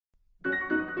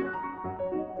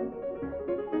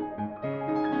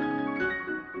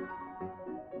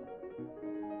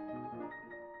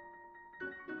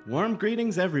Warm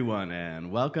greetings, everyone,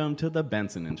 and welcome to the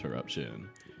Benson Interruption.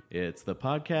 It's the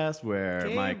podcast where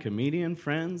my comedian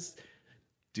friends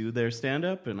do their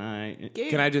stand-up, and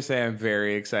Can I just say I'm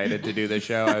very excited to do this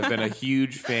show? I've been a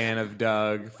huge fan of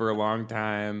Doug for a long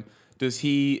time. Is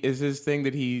his thing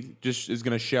that he just is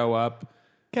going to show up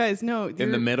Guys, no.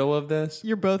 in the middle of this?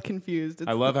 You're both confused. It's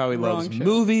I love how he loves show.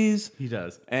 movies. He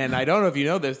does. And I don't know if you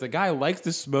know this, the guy likes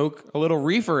to smoke a little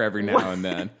reefer every now and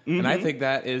then. And I think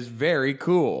that is very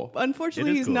cool.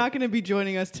 Unfortunately, he's cool. not going to be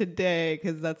joining us today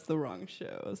because that's the wrong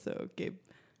show. So, Gabe,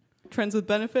 Trends with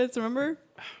Benefits, remember?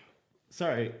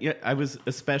 Sorry, yeah, I was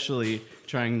especially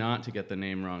trying not to get the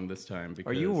name wrong this time.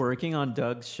 Because Are you working on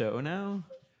Doug's show now?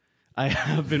 I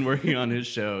have been working on his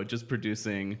show, just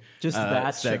producing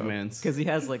That segments. Because he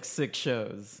has like 6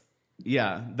 shows.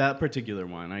 Yeah, that particular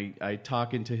one. I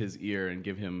talk into his ear and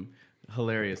give him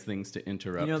hilarious things to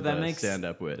interrupt the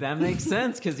stand-up with. That makes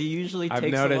sense because he usually takes I've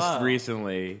a noticed while.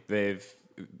 recently they've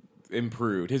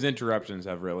improved. His interruptions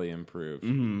have really improved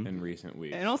in recent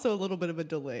weeks. And also a little bit of a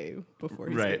delay before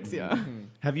he Right. speaks. Yeah.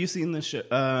 Have you seen this show?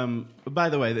 By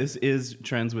the way, this is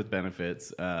Trends with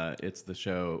Benefits. It's the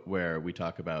show where we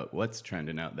talk about what's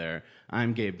trending out there.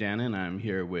 I'm Gabe Dannon. I'm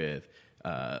here with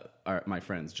my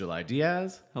friends July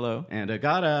Diaz. Hello. And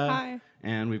Agata. Hi.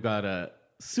 And we've got a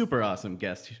super awesome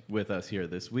guest with us here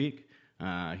this week.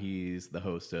 He's the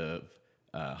host of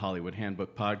Hollywood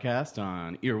Handbook Podcast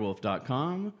on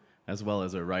earwolf.com, as well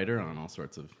as a writer on all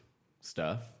sorts of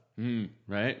stuff.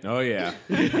 Right? Oh, yeah.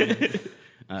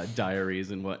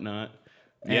 Diaries and whatnot.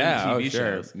 And Yeah, TV sure.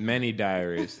 shows. Many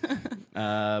diaries.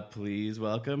 Please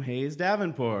welcome Hayes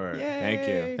Davenport. Yay. Thank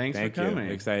you. Thanks Thank for coming.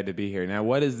 You. Excited to be here. Now,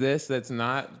 what is this that's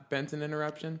not Benson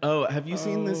Interruption? Oh, have you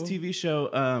seen this TV show,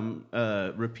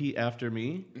 Repeat After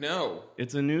Me? No.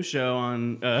 It's a new show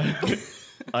on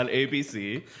on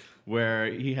ABC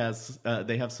where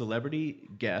they have celebrity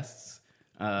guests,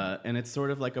 and it's sort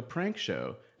of like a prank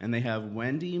show. And they have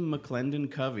Wendy McClendon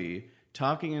Covey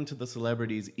talking into the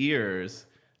celebrities' ears,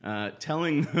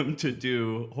 telling them to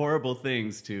do horrible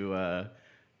things to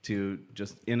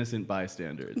just innocent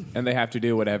bystanders. And they have to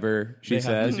do whatever she They have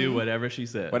says. to do whatever she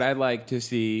says. What I'd like to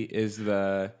see is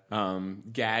the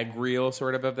gag reel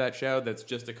sort of that show that's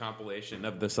just a compilation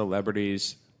of the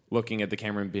celebrities looking at the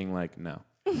camera and being like, no.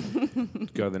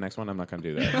 Go to the next one. I'm not going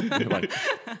to do that. Like,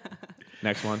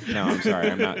 next one. No, I'm sorry.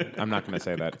 I'm not going to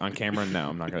say that. On camera, no,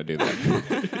 I'm not going to do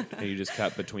that. And you just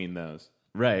cut between those.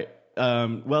 Right.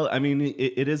 Well, I mean,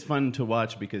 it is fun to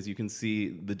watch because you can see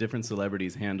the different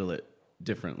celebrities handle it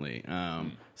differently.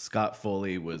 Scott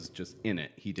Foley was just in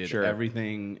it. He did Sure.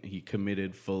 everything. He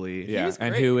committed fully. Yeah. was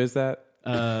And great. who is that?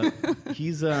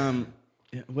 He's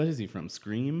what is he from?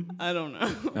 Scream? I don't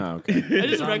know. Oh, okay. I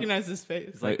just recognize his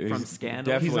face. Like from He's Scandal.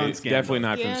 Definitely, He's on Scandal. definitely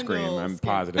not from Scream. Scandal. I'm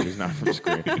positive he's not from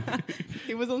Scream.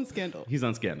 He was on Scandal. He's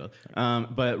on Scandal.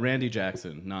 But Randy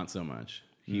Jackson, not so much.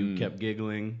 He kept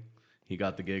giggling. He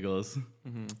got the giggles.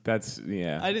 That's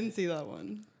yeah. I didn't see that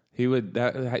one. He would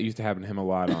that used to happen to him a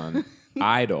lot on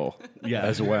Idol, Yeah.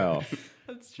 as well.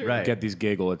 That's true. Right. Get these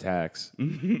giggle attacks,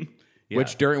 Yeah.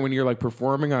 which when you're like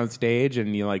performing on stage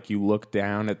and you look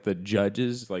down at the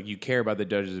judges, like you care about the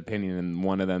judge's opinion, and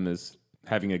one of them is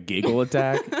having a giggle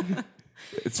attack.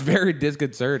 It's very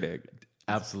disconcerting.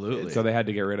 Absolutely. So they had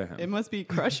to get rid of him. It must be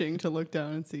crushing to look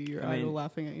down and see your I mean, idol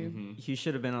laughing at you. He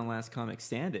should have been on Last Comic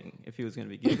Standing if he was going to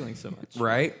be giggling so much.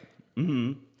 Right?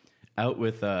 Out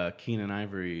with Keenan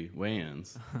Ivory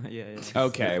Wayans. Yeah.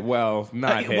 Okay. Well,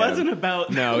 not It him. wasn't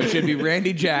about... No, it should be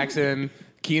Randy Jackson,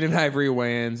 Keenan Ivory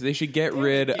Wayans. They should get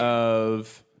rid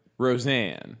of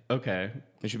Roseanne. Okay.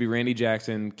 It should be Randy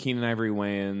Jackson, Keenan Ivory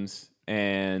Wayans,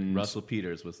 and Russell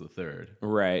Peters was the third.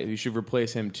 Right. You should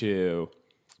replace him too,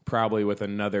 probably with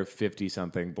another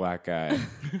 50-something black guy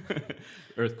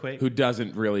Earthquake? who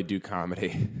doesn't really do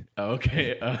comedy. Oh,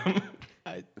 okay.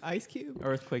 Ice Cube?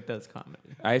 Earthquake does comedy.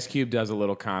 Ice Cube does a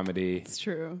little comedy It's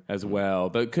true. as well,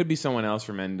 but it could be someone else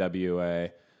from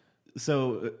NWA.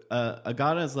 So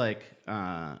Agata's like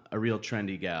a real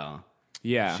trendy gal.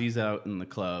 Yeah. She's out in the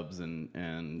clubs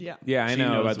and Yeah. Yeah, I she know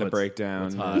knows about the what's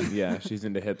breakdown. hot. Yeah, she's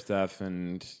into hip stuff,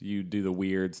 and you do the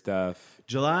weird stuff.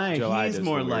 July does he's the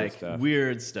more weird like stuff.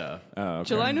 weird stuff. Oh, okay.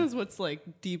 July knows what's like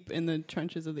deep in the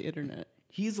trenches of the internet.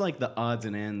 He's like the odds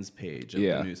and ends page of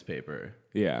Yeah. the newspaper.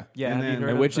 Yeah. Yeah. And have you then- heard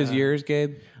And of, which is yours,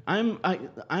 Gabe? I'm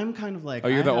kind of like Oh,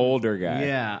 you're I the haven't- older guy.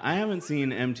 Yeah, I haven't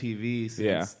seen MTV since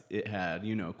Yeah. it had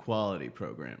quality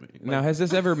programming. Now, has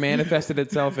this ever manifested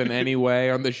itself in any way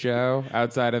on the show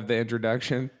outside of the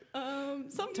introduction?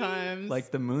 Sometimes.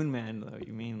 like the Moon Man, though?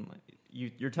 You mean like,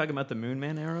 you're talking about the Moon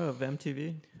Man era of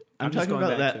MTV? I'm just talking going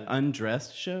about back that to-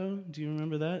 Undressed show. Do you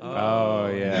remember that? Oh,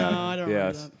 yeah. No, I don't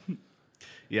yes. remember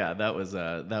Yeah, that was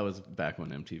back when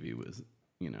MTV was,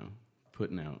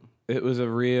 putting out. It was a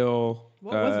real.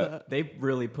 What was that? They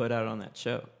really put out on that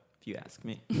show, if you ask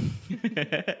me.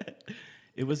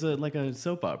 It was like a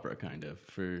soap opera kind of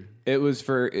for. It was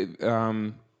for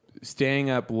staying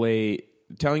up late,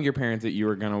 telling your parents that you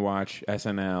were going to watch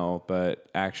SNL, but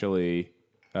actually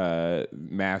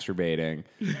masturbating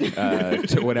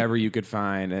to whatever you could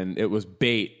find, and it was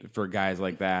bait for guys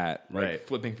like that, like Right.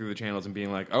 flipping through the channels and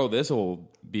being like, "Oh, this will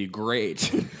be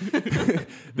great.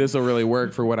 This will really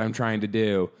work for what I'm trying to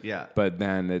do." Yeah. But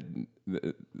then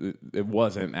it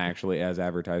wasn't actually as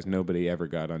advertised. Nobody ever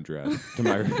got undressed, to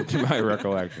my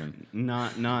recollection.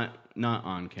 Not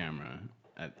on camera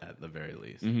at the very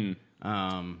least.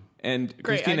 And Great,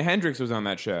 Christina Hendricks was on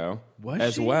that show Was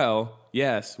as she? well.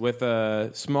 Yes, with a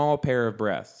small pair of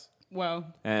breasts. Wow.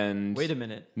 And Wait a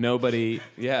minute. nobody.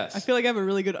 Yes, I feel like I have a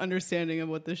really good understanding of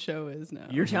what this show is now.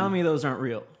 You're telling me those aren't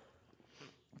real?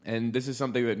 and this is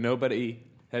something that nobody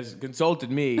has consulted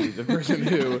me, the person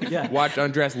who Yeah. watched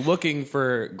Undressed, looking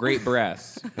for great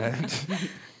breasts, and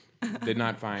did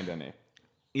not find any.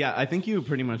 Yeah, I think you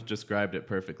pretty much described it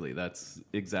perfectly. That's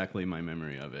exactly my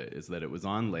memory of it, is that it was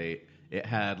on late. It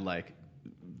had like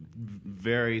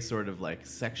very sort of like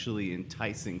sexually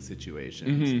enticing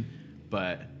situations,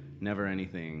 but never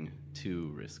anything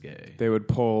too risque. They would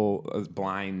pull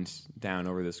blinds down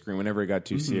over the screen whenever it got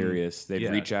too serious. They'd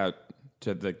Yeah. reach out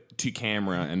to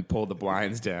camera and pull the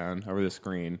blinds down over the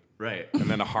screen. Right. And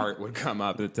then a heart would come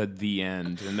up. It's at the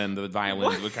end, and then the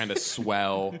violins would kind of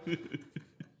swell.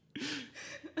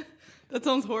 That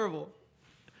sounds horrible.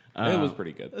 It was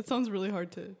pretty good. That sounds really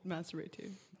hard to masturbate to.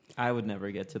 I would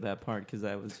never get to that part because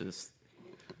I was just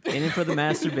in it for the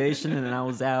masturbation, and then I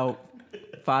was out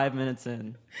 5 minutes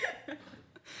in.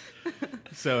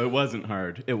 So it wasn't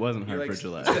hard. It wasn't hard for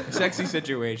Gillette. Sexy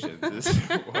situations is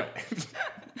what.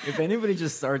 If anybody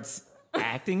just starts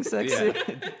acting sexy,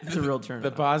 it's a real turn.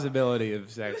 The possibility of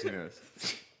sexiness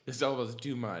is almost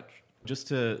too much. Just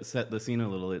to set the scene a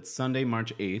little, it's Sunday,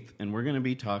 March 8th, and we're going to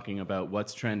be talking about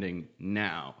what's trending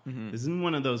now. This isn't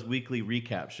one of those weekly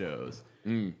recap shows.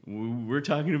 We're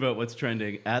talking about what's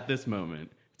trending at this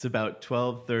moment. It's about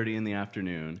 12:30 in the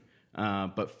afternoon.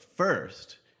 But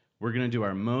first, we're going to do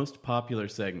our most popular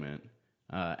segment,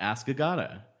 Ask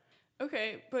Agata.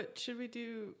 Okay, but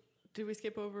did we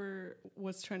skip over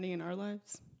what's trending in our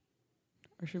lives?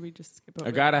 Or should we just skip over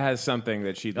it? Agata has something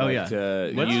that she'd like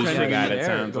to What's use for trending that. in It there?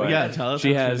 sounds Go like ahead. Yeah, tell us she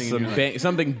what's has trending in your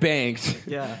something banked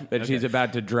Yeah. that she's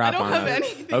about to drop I don't on have us.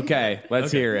 anything. Okay,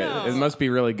 let's hear it. No. It must be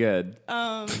really good.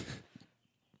 Um,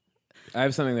 I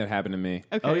have something that happened to me.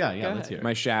 okay, Oh, yeah, go let's ahead. hear it.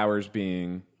 My shower's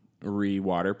being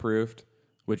re-waterproofed,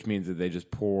 which means that they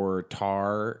just pour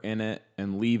tar in it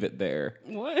and leave it there.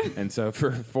 What? And so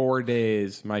for 4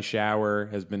 days, my shower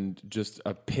has been just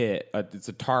a pit. It's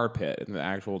a tar pit, an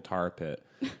actual tar pit.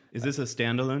 Is this a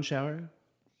standalone shower?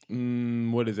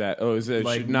 What is that? Oh, is it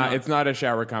Like not? not- It's not a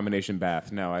shower combination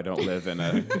bath. No, I don't live in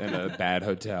a bad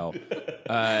hotel.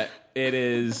 It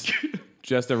is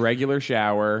just a regular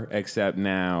shower, except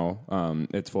now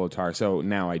it's full of tar. So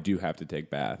now I do have to take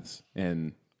baths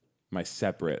in my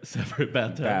separate Separate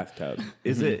bathtub.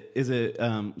 Is it?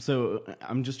 So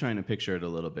I'm just trying to picture it a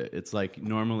little bit. It's like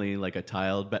normally like a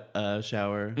tiled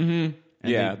shower. Mm-hmm.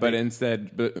 Yeah, but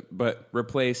instead, but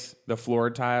replace the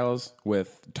floor tiles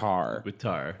with tar. with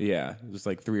tar. Yeah, just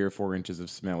like 3 or 4 inches of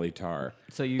smelly tar.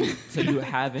 So you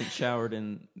haven't showered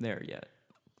in there yet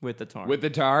with the tar. With the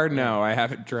tar? No, I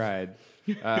haven't tried.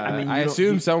 I mean, you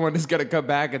assume don't- someone is going to come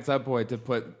back at some point to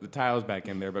put the tiles back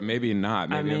in there, but maybe not.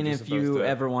 Maybe I I'm mean, just if you supposed to-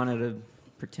 ever wanted to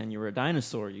pretend you were a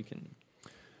dinosaur, you can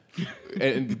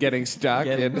and getting stuck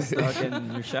get stuck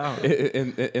in your shower.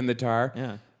 in the tar.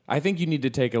 Yeah. I think you need to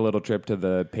take a little trip to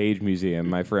the Page Museum,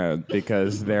 my friend,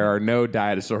 because there are no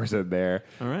dinosaurs in there.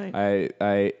 All right.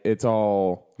 It's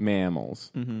all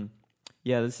mammals.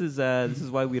 Yeah, this is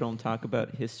why we don't talk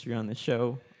about history on the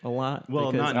show a lot.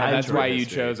 Well, because not I- That's why you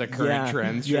history. chose a current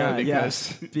trends show, yeah,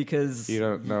 because because you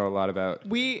don't know a lot about.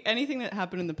 Anything that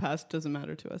happened in the past doesn't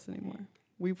matter to us anymore.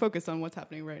 We focus on what's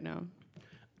happening right now.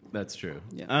 That's true.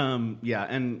 Yeah.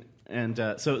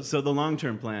 So the long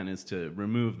term plan is to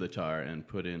remove the tar and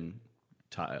put in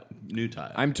new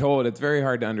tile. I'm told it's very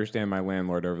hard to understand my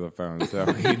landlord over the phone,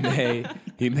 so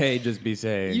he may just be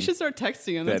saying You should start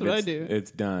texting him. that That's what I it's, do.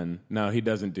 it's done. No, he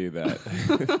doesn't do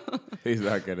that. He's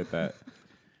not good at that.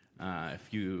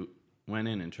 If you went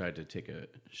in and tried to take a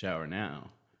shower now,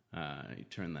 you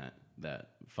turn that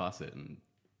faucet and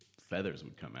feathers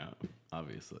would come out.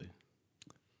 Obviously.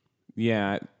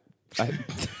 Yeah.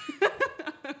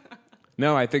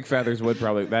 No, I think feathers would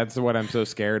probably. That's what I'm so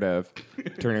scared of.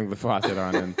 turning the faucet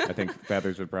on, and I think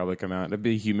feathers would probably come out. It'd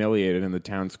be humiliated in the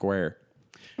town square.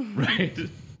 Right.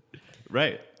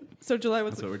 Right. So July,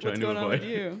 what's what we're what's trying to going on with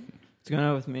avoid. you? What's going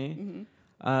on with me?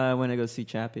 I went to go see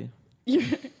Chappie.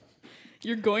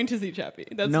 You're going to see Chappie.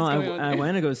 That's No, what's going on I there.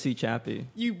 went to go see Chappie.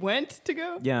 You went to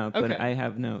go? Yeah, but Okay. I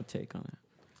have no take on it.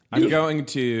 I'm going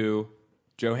to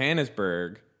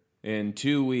Johannesburg in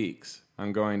 2 weeks.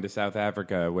 I'm going to South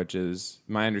Africa, which is,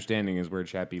 my understanding, is where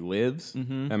Chappie lives.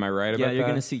 Am I right about that? Yeah, you're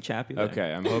going to see Chappie there.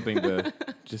 Okay, I'm hoping to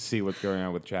just see what's going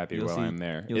on with Chappie You'll while see- I'm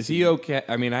there. you'll Is see. he okay?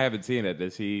 I mean, I haven't seen it.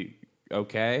 Is he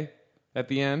okay at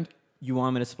the end? You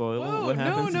want me to spoil Whoa, what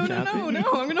happens no, in Chappie? I'm going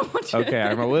to watch it. Okay,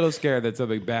 I'm a little scared that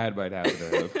something bad might happen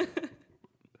to him.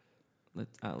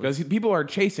 Because people are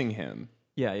chasing him.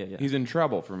 Yeah. He's in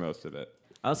trouble for most of it.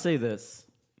 I'll say this.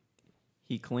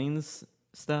 He cleans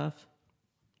stuff.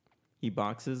 He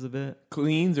boxes a bit.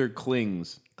 Cleans or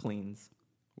clings? Cleans.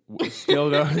 Still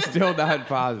not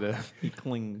positive. He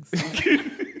clings.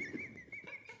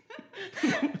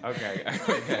 Okay,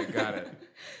 got it.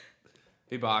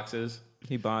 He boxes.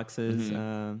 He boxes.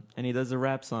 And he does a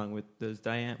rap song with those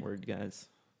Die Antwoord guys.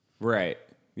 Right.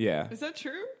 Yeah. Is that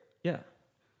true? Yeah.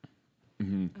 I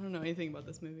don't know anything about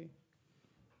this movie.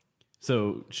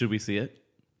 So should we see it?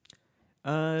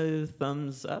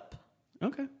 Thumbs up.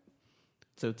 Okay.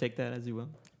 So take that as you will.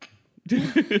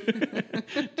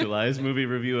 July's movie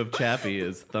review of Chappie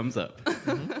is thumbs up.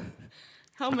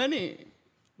 How many?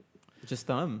 Just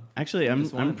thumb. Actually,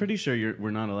 Just I'm one. pretty sure we're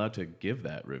not allowed to give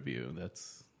that review.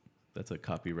 That's a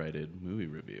copyrighted movie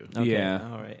review. Okay, Yeah.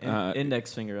 All right.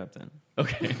 Index finger up then.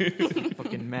 Okay.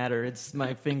 Fucking matter. It's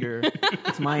my finger.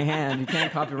 It's my hand. You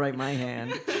can't copyright my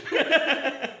hand.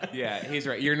 Yeah, he's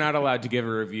right. You're not allowed to give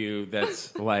a review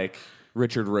that's like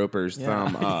Richard Roper's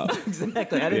thumb up.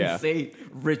 Exactly. I didn't Yeah. say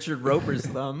Richard Roper's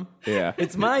thumb. Yeah.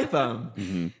 It's my thumb.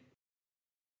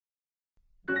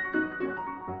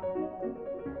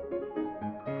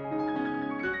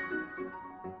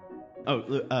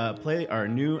 Play our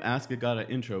new Ask Agata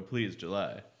intro, please,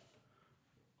 July.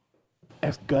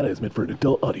 Ask Agata is meant for an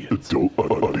adult audience. Adult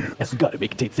audience. Ask Agata may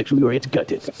contain sexually oriented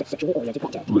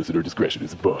content. Listener discretion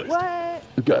is advised. What?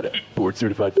 Agata, board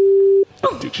certified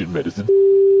addiction medicine.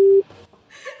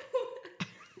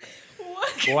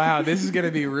 Wow, this is going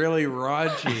to be really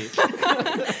raunchy.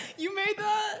 You made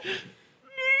that?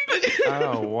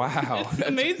 Oh, wow. It's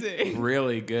amazing.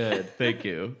 Really good. Thank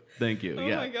you. Thank you. Oh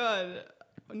yeah. my god.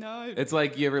 No, It's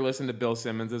like, you ever listen to Bill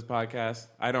Simmons' podcast?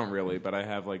 I don't really, but I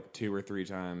have like 2 or 3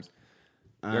 times.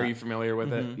 Are you familiar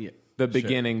with it? Yeah. The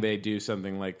beginning, they do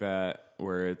something like that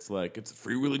where it's like, it's a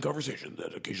freewheeling conversation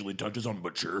that occasionally touches on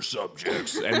mature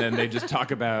subjects. And then they just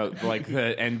talk about like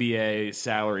the NBA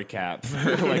salary cap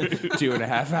for like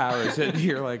 2.5 hours. And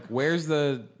you're like, where's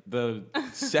the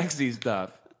sexy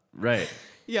stuff? Right.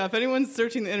 yeah, if anyone's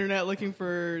searching the internet looking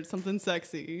for something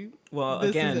sexy, Well,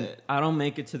 this again, is it. I don't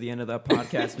make it to the end of that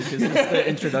podcast because it's the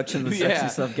introduction the sexy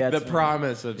stuff gets the me.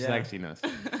 promise of Yeah. sexiness.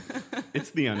 It's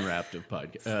the Unwrapped of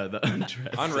podcast. The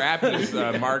Undressed. Unwrapped is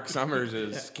Mark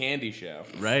Summers' candy show.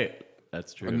 Right.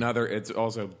 That's true. It's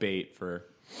also bait for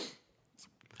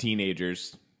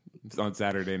teenagers on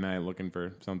Saturday night looking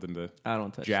for something to I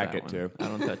don't touch jacket that one. to. I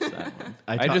don't touch that one.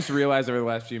 I just realized over the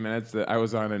last few minutes that I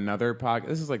was on another podcast.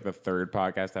 This is like the 3rd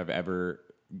podcast I've ever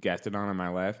guested on in my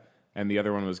life. And the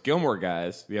other one was Gilmore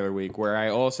Guys the other week, where I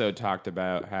also talked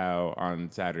about how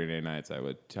on Saturday nights I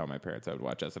would tell my parents I would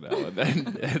watch SNL and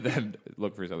then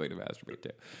look for something to masturbate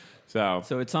to. So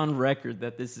So it's on record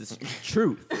that this is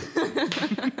truth.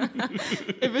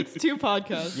 if it's 2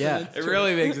 podcasts, Yeah. then it's it true.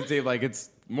 really makes it seem like it's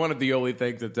one of the only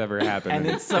things that's ever happened. And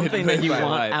in- it's something in that you my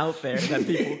want life. out there that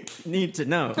people need to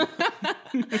know.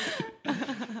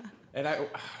 And I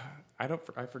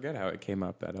forget how it came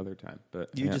up that other time, but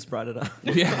You yeah. just brought it up.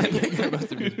 Yeah, I think I must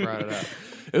have just brought it up.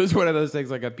 It was one of those things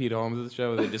like a Pete Holmes'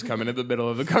 show where they just come in at the middle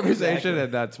of the conversation, Exactly.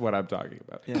 and that's what I'm talking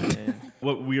about. Yeah.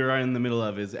 What we are in the middle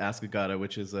of is Ask Agata,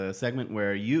 which is a segment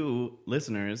where you,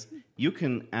 listeners, you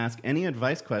can ask any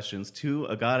advice questions to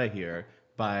Agata here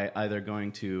by either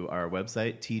going to our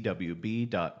website,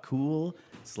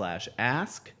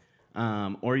 twb.cool/ask,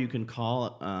 or you can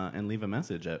call and leave a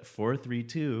message at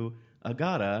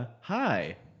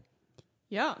 432-AGATA-HI.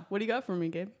 Yeah. What do you got for me,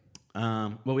 Gabe?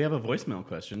 Well, we have a voicemail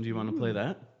question. Do you want to play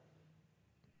that?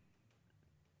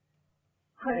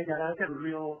 Hi, God, I've got a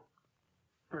real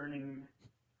burning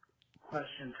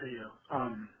question for you.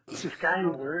 This guy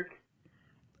at work,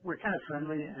 we're kind of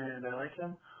friendly and I like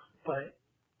him, but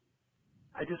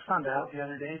I just found out the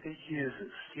other day that he is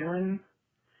stealing,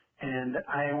 and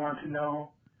I want to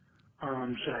know,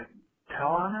 should I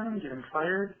tell on him, get him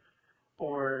fired,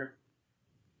 or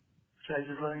should I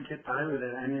just let him get by with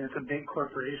it? I mean, it's a big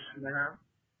corporation. They're not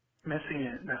missing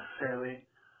it necessarily,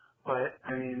 but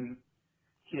I mean,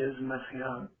 he is messing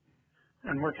up,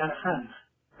 and we're kind of friends.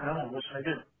 I don't know. What should I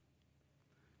do?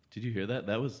 Did you hear that?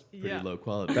 That was pretty low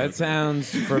quality. That sounds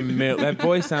familiar. That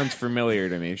voice sounds familiar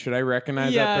to me. Should I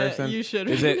recognize that person? You should.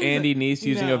 Is it Andy Neese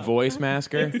using a No. voice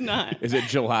masker? It's not. Is it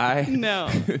July? No,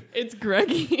 it's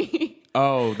Greggy.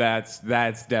 Oh, that's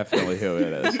definitely who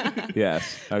it is.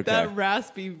 Yes. Okay. That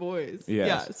raspy voice. Yes.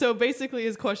 Yeah. So basically,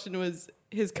 his question was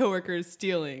his coworker is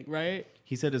stealing, right?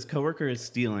 He said his coworker is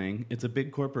stealing. It's a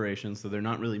big corporation, so they're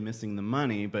not really missing the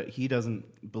money, but he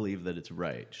doesn't believe that it's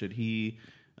right. Should he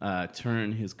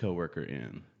turn his coworker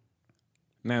in?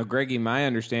 Now, Greggy, my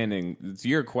understanding, it's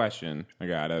your question,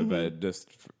 Mm-hmm. but just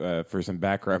for some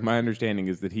background, my understanding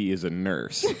is that he is a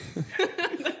nurse.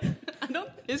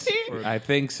 Is he? I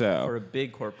think so. For a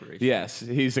big corporation. Yes,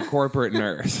 he's a corporate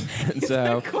nurse. And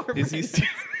so, Is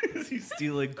he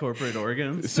stealing corporate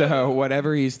organs? so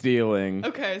whatever he's stealing,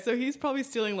 Okay, so he's probably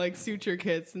stealing like suture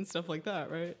kits and stuff like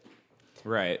that, right?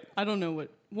 right. I don't know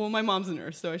what. Well, my mom's a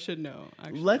nurse, so I should know.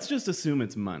 Actually, Let's just assume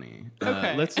it's money.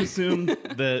 Okay. Let's assume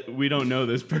that we don't know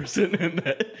this person and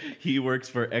that he works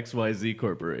for XYZ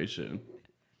Corporation.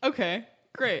 okay,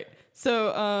 great.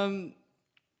 So,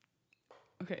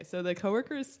 okay, so the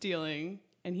coworker is stealing,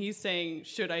 and he's saying,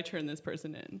 "Should I turn this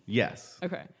person in?" Yes.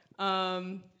 Okay.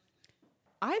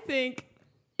 I think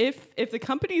if the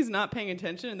company's not paying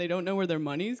attention and they don't know where their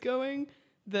money's going,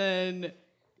 then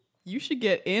you should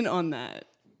get in on that.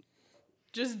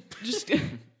 Just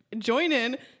join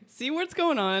in, see what's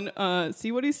going on,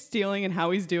 see what he's stealing and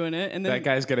how he's doing it, and then That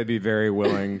guy's going to be very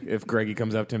willing if Greggy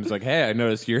comes up to him and is like, hey, I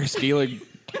noticed you're stealing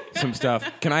some stuff.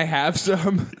 Can I have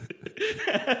some?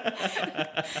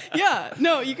 yeah,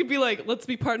 no, you could be like, let's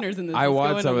be partners in this. I Let's go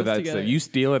want in some on of this that together. stuff. You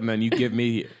steal it and then you give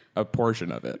me a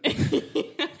portion of it.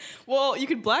 Well, you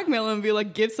could blackmail him and be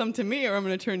like, give some to me or I'm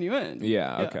going to turn you in.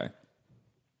 Yeah, okay.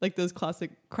 Like those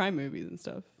classic crime movies and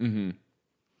stuff. Mm-hmm.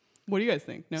 What do you guys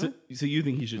think? No? So you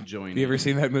think he should join? You ever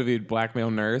seen that movie Blackmail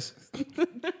Nurse?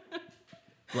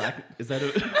 Black? Is that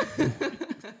a?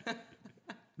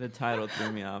 The title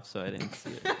threw me off, so I didn't see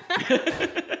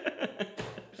it.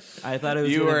 I thought it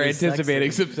was. You gonna were be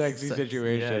anticipating sexy. some sexy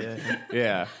situation.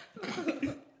 Yeah.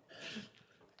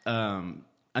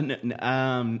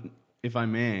 If I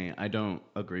may, I don't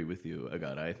agree with you,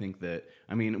 Agata. I think that,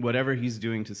 I mean, whatever he's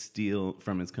doing to steal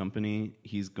from his company,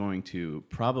 he's going to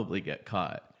probably get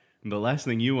caught. And the last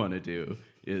thing you want to do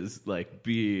is like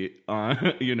be on,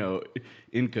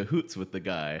 in cahoots with the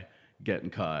guy getting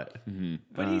caught. Mm-hmm.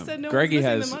 But he said no Greggy one's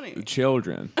missing has the money.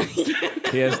 children.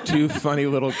 He has two funny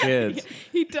little kids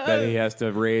He does. that he has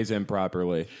to raise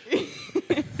improperly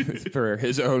for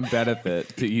his own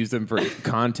benefit to use them for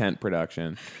content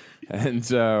production. And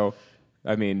so,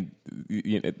 I mean,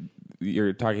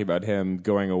 you're talking about him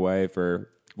going away for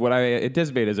what I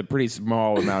anticipate is a pretty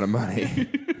small amount of money.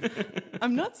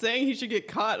 I'm not saying he should get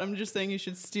caught. I'm just saying he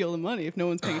should steal the money if no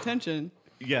one's paying attention.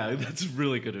 Yeah, that's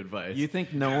really good advice. You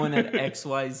think no one at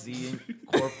XYZ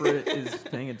corporate is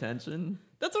paying attention?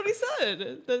 That's what he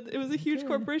said. That it was a huge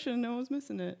corporation and no one was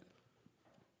missing it.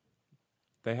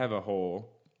 They have a whole.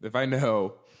 If I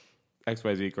know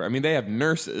XYZ, I mean, they have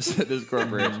nurses at this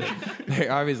corporation.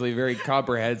 They're obviously very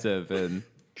comprehensive in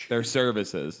their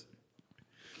services.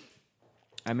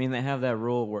 I mean, they have that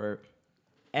rule where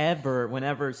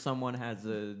whenever someone has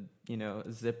a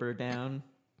zipper down,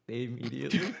 they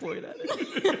immediately point at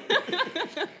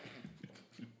it.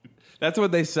 That's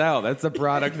what they sell. That's the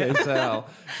product they sell.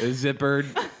 Is zippered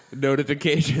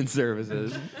notification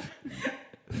services.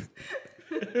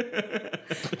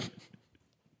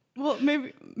 Well,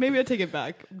 maybe I take it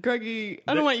back. Greggy,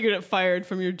 I don't want you to get fired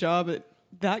from your job at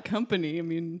that company. I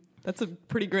mean, that's a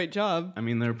pretty great job. I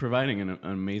mean, they're providing an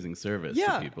amazing service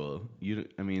Yeah. to people.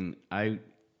 I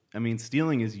mean,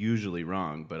 stealing is usually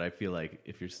wrong, but I feel like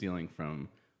if you're stealing from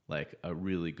like a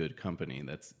really good company,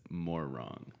 that's more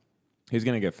wrong. He's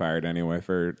going to get fired anyway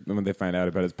for when they find out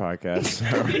about his podcast.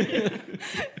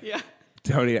 So. Yeah.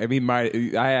 Tony, I mean,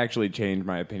 I actually changed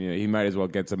my opinion. He might as well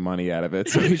get some money out of it.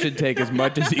 So he should take as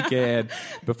much as he can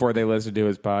before they listen to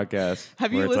his podcast.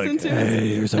 Have you where it's listened to it? Hey,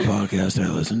 here's a podcast I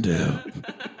listen to.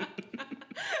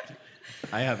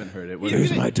 I haven't heard it. He's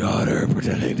gonna- My daughter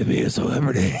pretending to be a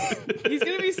celebrity. He's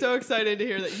going to be so excited to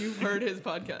hear that you've heard his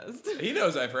podcast. He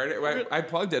knows I've heard it. I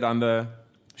plugged it on the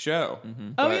show. Oh,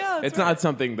 But yeah, that's it's not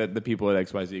something that the people at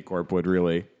XYZ Corp would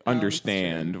really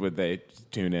understand. Would they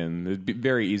tune in? It'd be a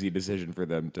very easy decision for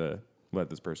them to let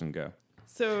this person go.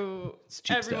 So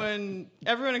cheap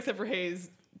everyone except for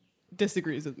Hayes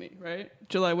disagrees with me, right?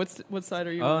 July, what side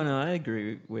are you Oh on? no, I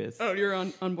agree with. Oh, you're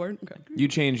on board? Okay. You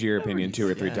changed your opinion 2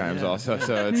 or 3 times also,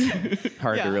 so it's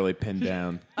hard Yeah. to really pin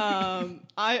down.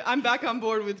 I'm back on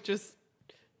board with just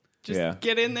Yeah.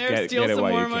 get in there, Get steal it some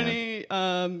while more you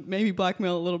money, maybe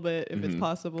blackmail a little bit if it's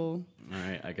possible. All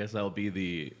right, I guess I'll be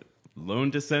the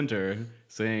lone dissenter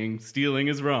saying stealing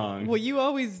is wrong. Well, you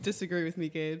always disagree with me,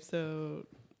 Gabe, so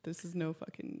this is no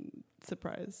fucking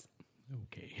surprise.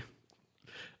 Okay.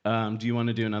 Do you want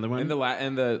to do another one? In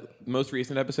the most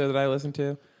recent episode that I listened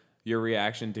to, your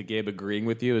reaction to Gabe agreeing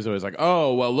with you is always like,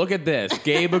 "Oh, well, look at this.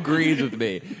 Gabe agrees with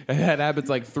me." And that happens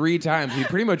like 3 times. He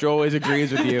pretty much always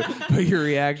agrees with you, but your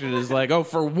reaction is like, "Oh,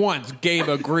 for once, Gabe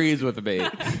agrees with me."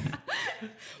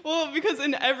 Well, because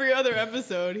in every other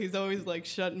episode, he's always like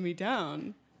shutting me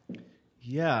down.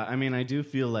 Yeah, I mean, I do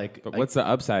feel like. But what's the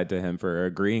upside to him for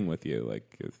agreeing with you?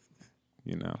 Like,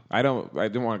 I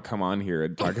didn't want to come on here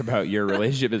and talk about your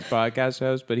relationship as podcast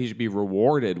host, but he should be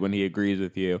rewarded when he agrees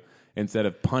with you instead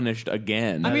of punished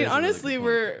again. I mean, is a really honestly,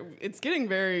 good it's getting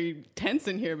very tense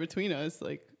in here between us.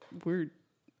 Like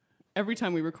every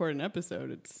time we record an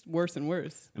episode, it's worse and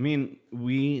worse. I mean,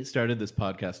 we started this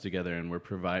podcast together, and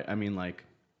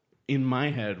in my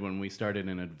head, when we started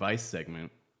an advice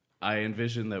segment, I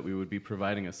envisioned that we would be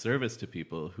providing a service to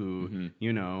people who,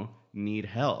 need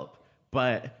help.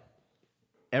 But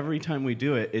every time we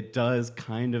do it, it does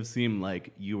kind of seem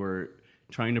like you were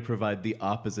trying to provide the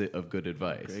opposite of good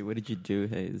advice. Great, what did you do,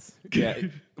 Hayes? Yeah.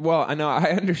 Well, I know.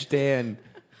 I understand.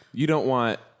 You don't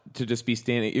want to just be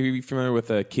standing. Are you familiar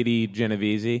with Kitty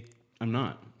Genovese? I'm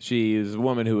not. She's a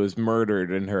woman who was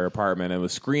murdered in her apartment and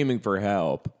was screaming for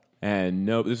help. And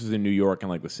this was in New York in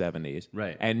like the 70s.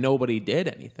 Right. And nobody did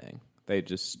anything. They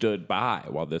just stood by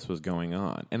while this was going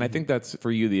on. And I think that's,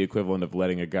 for you, the equivalent of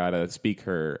letting a guy speak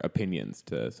her opinions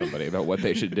to somebody about what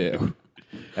they should do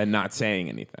and not saying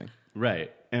anything.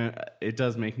 Right. And it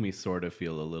does make me sort of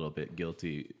feel a little bit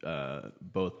guilty,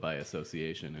 both by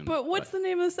association and. But what's the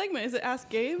name of the segment? Is it Ask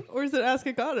Gabe or is it Ask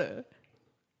Agata?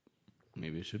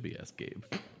 Maybe it should be Ask Gabe.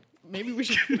 Maybe we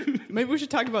should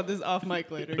talk about this off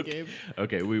mic later, Gabe.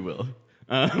 Okay, we will.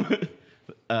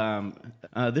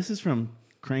 This is from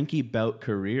Cranky Bout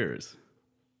Careers.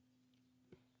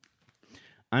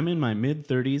 I'm in my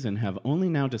mid-30s and have only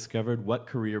now discovered what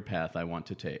career path I want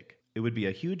to take. It would be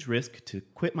a huge risk to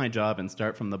quit my job and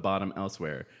start from the bottom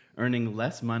elsewhere, earning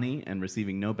less money and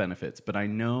receiving no benefits, but I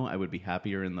know I would be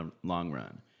happier in the long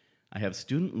run. I have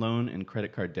student loan and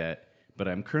credit card debt, but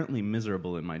I'm currently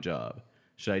miserable in my job.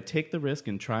 Should I take the risk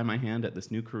and try my hand at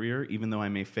this new career even though I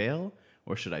may fail,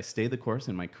 or should I stay the course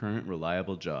in my current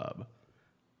reliable job?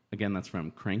 Again, that's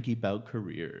from Cranky Bout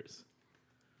Careers.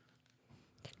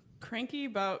 Cranky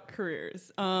about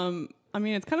careers. I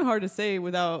mean, it's kind of hard to say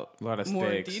without A lot of more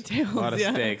stakes. details. A lot of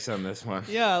yeah. stakes on this one.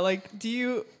 Yeah, like, do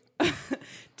you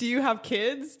have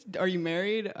kids? Are you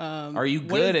married? Are you what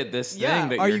good is- at this yeah, thing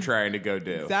that are you're you- trying to go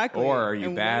do? Exactly. Or are you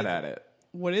And bad what is at it?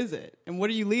 What is it? And what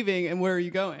are you leaving? And where are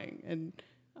you going? And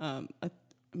I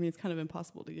mean, it's kind of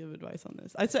impossible to give advice on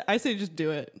this. I say just do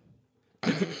it.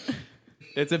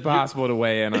 It's impossible to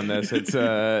weigh in on this.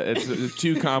 It's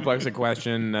too complex a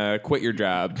question. Quit your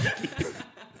job.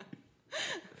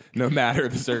 No matter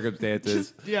the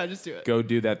circumstances. Just do it. Go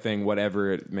do that thing,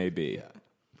 whatever it may be.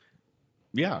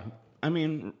 Yeah. I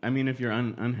mean, if you're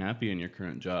unhappy in your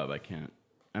current job, I can't.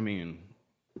 I mean,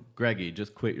 Greggy,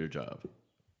 just quit your job.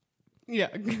 Yeah,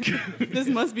 this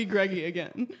must be Greggy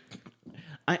again.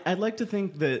 I'd like to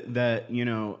think that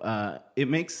it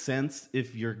makes sense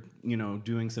if you're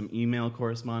doing some email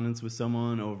correspondence with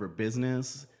someone over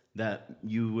business that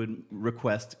you would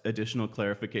request additional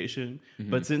clarification.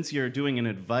 Mm-hmm. But since you're doing an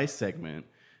advice segment,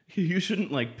 you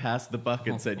shouldn't pass the buck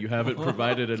and said you haven't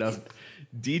provided enough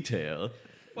detail.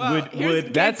 Wow,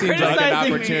 here's That seems like an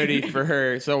criticizing me. opportunity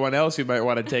for someone else who might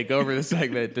want to take over the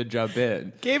segment to jump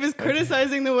in. Gabe is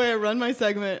criticizing the way I run my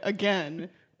segment again.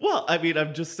 Well, I mean,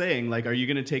 I'm just saying, are you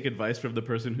going to take advice from the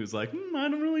person who's like, I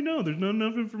don't really know, there's not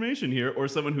enough information here, or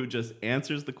someone who just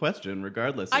answers the question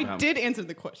regardless of I did answer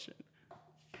the question.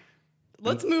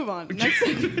 Let's move on. Next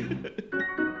segment.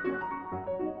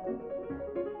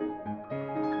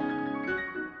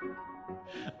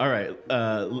 All right,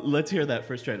 let's hear that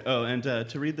first trend. Oh, and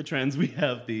to read the trends, we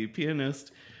have the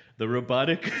pianist, the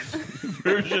robotic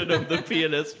version of the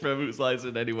pianist from Whose Lines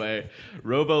It Anyway,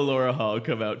 Robo Laura Hall,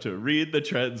 come out to read the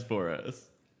trends for us.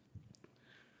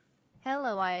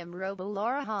 Hello, I am Robo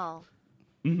Laura Hall.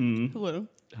 Hello.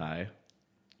 Hi.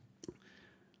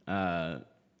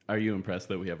 Are you impressed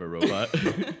that we have a robot?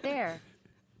 There.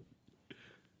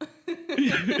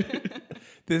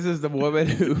 This is the woman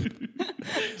who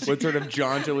would sort of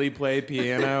jauntily play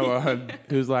piano on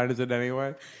Whose Line Is It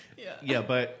Anyway? Yeah,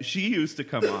 but she used to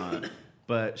come on,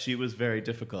 but she was very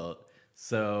difficult.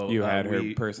 So You had her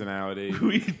we, personality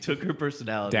we took her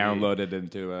personality, downloaded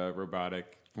into a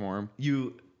robotic form.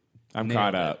 I'm nailed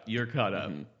caught it. up. You're caught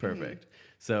up. Perfect.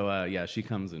 So yeah, she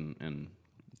comes and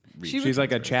She's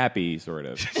like a chappie, sort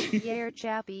of. Yeah,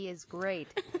 Chappie is great.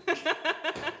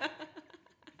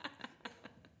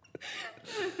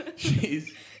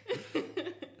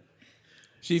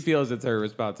 She feels it's her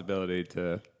responsibility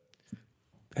to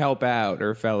help out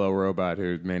her fellow robot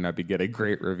who may not be getting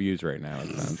great reviews right now, it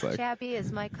sounds like. Chappie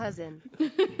is my cousin.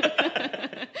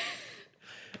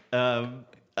 Robo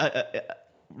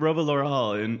Laura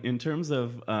Hall. In terms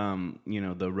of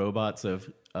the robots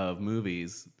of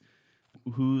movies,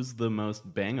 who's the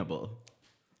most bangable?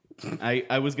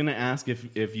 I was gonna ask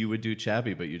if you would do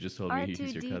Chappie, but you just told me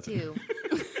he's your cousin. R2D2.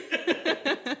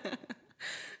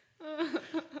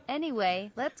 Anyway,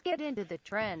 let's get into the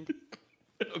trend.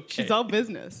 She's all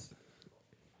business.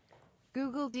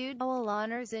 Google Doodle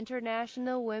honors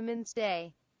International Women's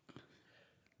Day.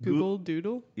 Google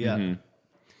Doodle. Yeah.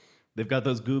 They've got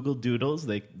those Google Doodles.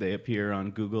 They appear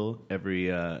on Google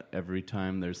every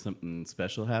time there's something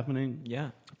special happening.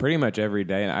 Yeah. Pretty much every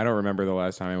day. And I don't remember the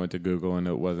last time I went to Google and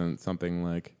it wasn't something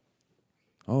like,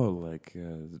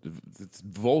 it's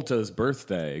Volta's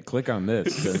birthday. Click on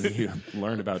this and you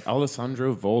learn about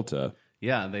Alessandro Volta.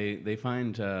 Yeah, they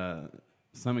find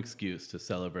some excuse to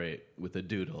celebrate with a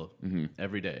doodle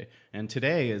every day. And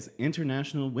today is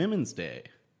International Women's Day.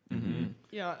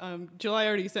 Yeah, July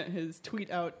already sent his tweet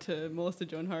out to Melissa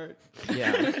Joan Hart.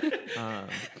 Yeah.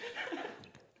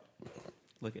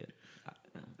 Look at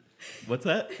What's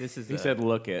that? this is He said,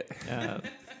 look it.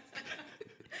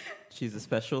 she's a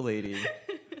special lady.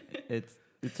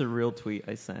 It's a real tweet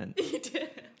I sent. He did.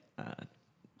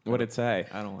 What'd it say?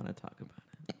 I don't want to talk about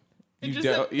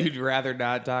it. You'd rather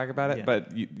not talk about it, Yeah.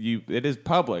 but you it is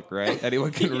public, right?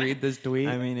 Anyone can read this tweet.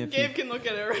 I mean, if Gabe you, can look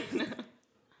at it right now.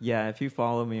 yeah, if you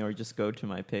follow me or just go to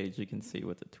my page, you can see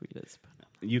what the tweet is.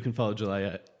 You can follow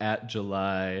July at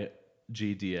July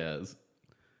G Diaz.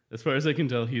 As far as I can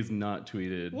tell, he's not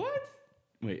tweeted. What?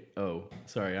 Wait. Oh,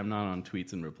 sorry. I'm not on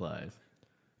tweets and replies.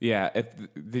 Yeah,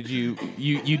 did you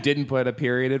didn't put a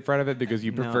period in front of it because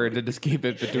you No. preferred to just keep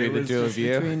it between It the was two just of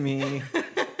you? between me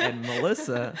and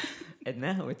Melissa, and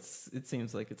now it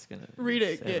seems like it's gonna Read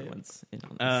it, Gabe. everyone's in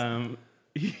on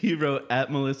this. He wrote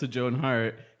at Melissa Joan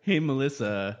Hart. Hey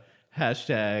Melissa.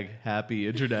 Hashtag Happy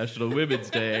International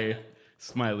Women's Day.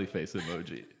 Smiley face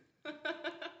emoji.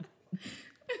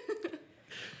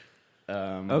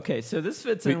 Okay, so this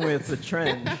fits in with the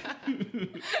trend.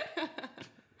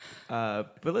 But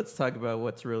let's talk about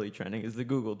what's really trending is the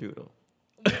Google Doodle.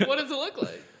 What does it look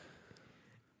like?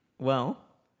 Well,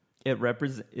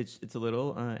 it's a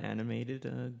little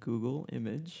animated Google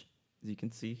image, as you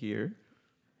can see here.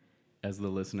 As the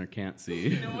listener can't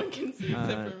see. No one can see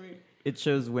except for me. It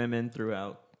shows women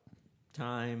throughout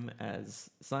time as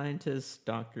scientists,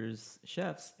 doctors,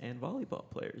 chefs, and volleyball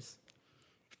players.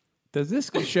 Does this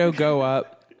show go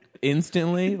up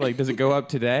instantly? Like, does it go up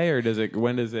today, or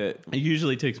when does it? It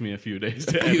usually takes me a few days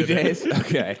to A few edit it. days?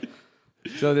 Okay.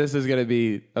 So this is going to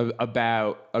be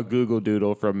about a Google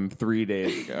Doodle from 3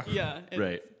 days ago. Yeah.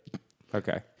 Right.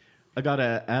 Okay. I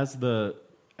gotta as the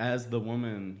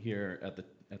woman here at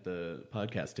the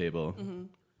podcast table.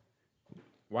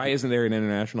 Why isn't there an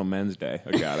International Men's Day,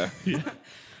 Agata?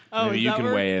 Oh, Maybe is you that can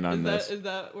where- weigh in on is this. Is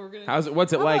that what we're gonna?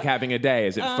 What's it like having a day?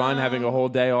 Is it fun having a whole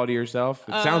day all to yourself?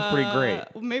 It sounds pretty great.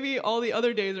 Well, maybe all the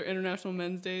other days are International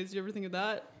Men's Days. Do you ever think of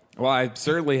that? Well, I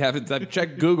certainly haven't. I've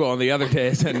checked Google on the other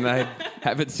days, and I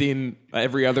haven't seen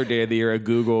every other day of the year a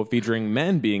Google featuring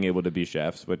men being able to be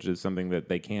chefs, which is something that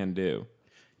they can do.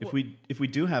 If we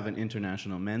do have an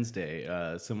International Men's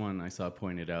Day, someone I saw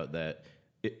pointed out that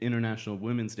International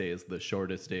Women's Day is the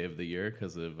shortest day of the year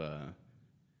because of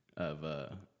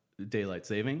daylight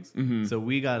savings. So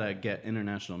we gotta get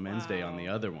International Men's Day on the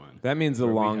other one. That means the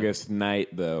Where we have- longest night,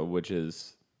 though, which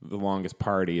is the longest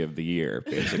party of the year,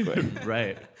 basically.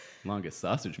 Right, longest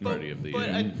sausage party of the But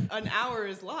year. an hour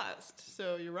is lost,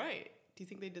 so you're right. Do you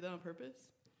think they did that on purpose?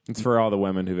 It's for all the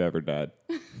women who've ever died.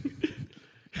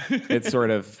 It's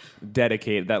sort of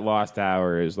dedicated. That lost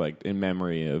hour is like in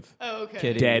memory of Oh, okay.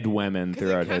 Kitty. dead women 'Cause it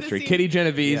throughout kinda history. seems- Kitty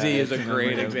Genovese Yeah, is a it's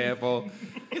great memory. example.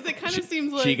 Because it kind of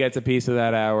seems like She gets a piece of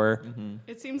that hour.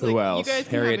 it seems Who like else? you guys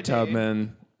can Harriet have a day.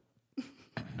 Tubman.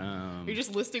 You're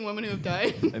just listing women who have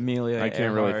died. Amelia I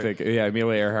can't really Earhart. think. Yeah,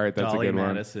 Amelia Earhart. That's Dolly a good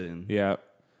Madison. one. Yeah,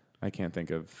 I can't think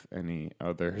of any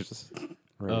others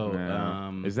right Oh,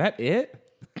 now. Is that it?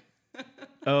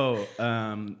 Oh,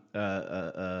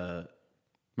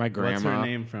 Am My grandma. What's her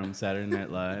name from Saturday Night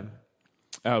Live?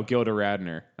 Oh, Gilda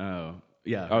Radner. Oh,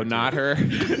 yeah. Oh, her not too.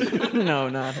 her? No,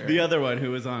 not her. The other one who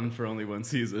was on for only one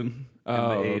season in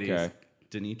Oh, the 80s. okay.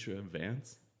 Denitra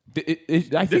Vance.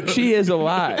 I think she is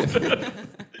alive.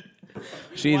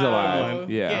 She's Wow.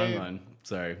 alive. Yeah. Gabe. Wrong one.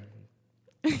 Sorry.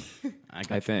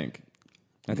 I think.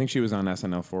 I think she was on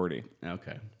SNL 40.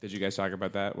 Okay. Did you guys talk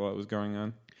about that while it was going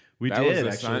on? We That did, was a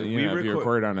actually. Sun, if you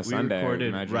recorded on a Sunday, I recorded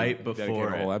imagine right you dedicate before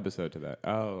a whole it. episode to that.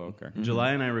 Oh, okay.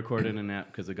 July and I recorded an app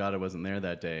because Agata wasn't there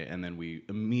that day, and then we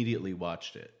immediately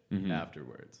watched it Mm-hmm.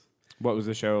 afterwards. What was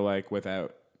the show like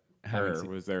without Haven't her?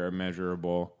 seen- Was there a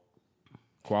measurable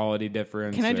quality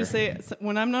difference? Can I or- just say,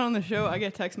 when I'm not on the show, I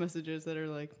get text messages that are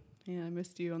like, "Yeah, I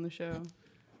missed you on the show."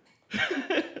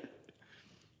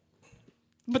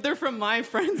 But they're from my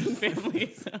friends and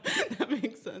family, so that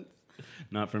makes sense.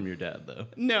 Not from your dad, though.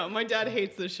 No, my dad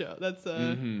hates the show.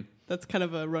 That's kind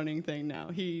of a running thing now.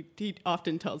 He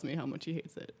often tells me how much he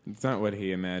hates it. It's not what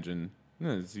he imagined.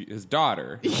 No, it's his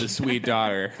daughter, his sweet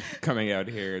daughter, coming out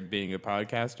here and being a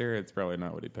podcaster. It's probably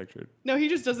not what he pictured. No, he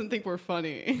just doesn't think we're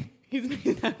funny. He's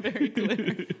made that very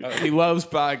clear. He loves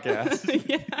podcasts,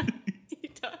 Yeah, he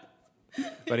does.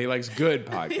 but he likes good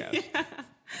podcasts.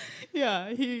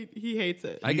 Yeah, he hates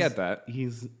it. I get that.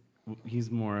 He's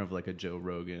more of like a Joe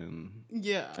Rogan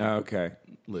Yeah, Okay.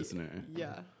 listener.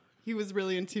 yeah. He was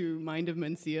really into Mind of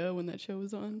Mencia when that show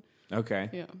was on. Okay.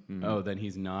 Yeah. Oh, then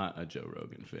he's not a Joe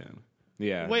Rogan fan.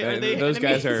 Yeah. Wait, are they those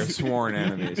guys are enemies? sworn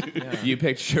enemies. You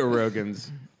picked Joe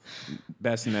Rogan's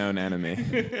best known enemy.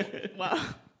 Wow.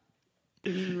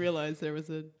 Didn't even realize there was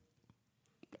a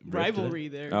rivalry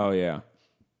there. Oh, yeah.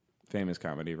 Famous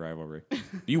comedy rivalry. Do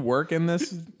you work in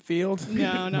this field?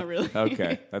 No, not really.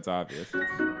 Okay. That's obvious.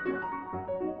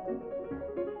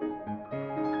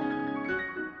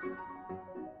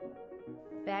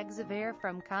 Bags of air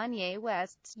from Kanye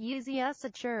West's Yeezy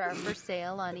Usature are for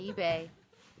sale on eBay.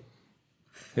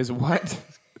 His what?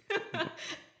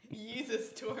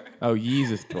 Yeezus tour. Oh,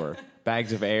 Yeezus tour.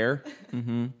 Bags of air.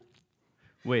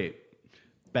 Wait,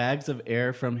 bags of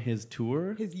air from his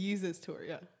tour? His Yeezus tour,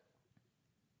 yeah.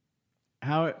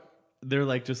 How they're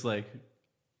like just like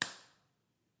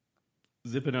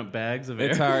zipping up bags of air?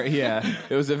 It's hard. Yeah.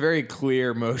 It was a very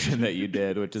clear motion that you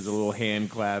did, which is a little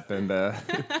hand clap and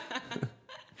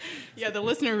Yeah, the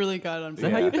listener really got on Is that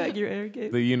board. how you bag your air,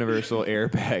 Gabe? the universal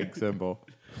airbag symbol.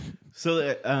 So,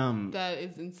 That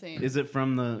is insane. is it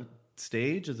from the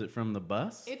stage? Is it from the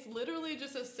bus? It's literally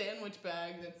just a sandwich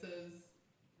bag that says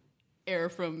air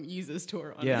from Yeezus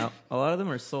tour on Yeah, it. a lot of them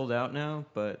are sold out now,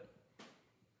 but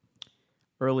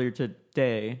earlier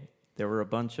today, there were a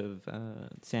bunch of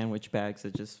sandwich bags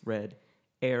that just read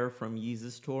Air from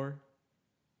Yeezus Tour,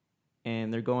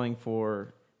 and they're going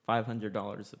for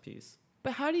 $500 a piece.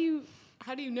 But how do you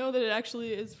know that it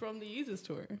actually is from the Yeezus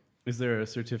tour? Is there a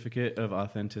certificate of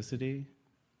authenticity?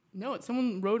 No,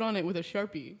 someone wrote on it with a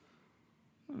Sharpie.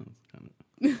 Oh, it's kind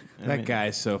of... That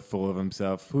guy's so full of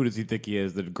himself. Who does he think he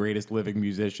is? The greatest living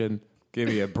musician? Give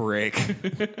me a break.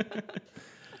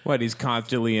 What, he's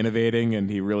constantly innovating and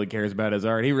he really cares about his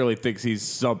art? He really thinks he's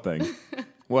something.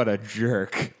 What a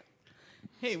jerk.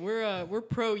 Hey, we're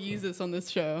pro Yeezus on this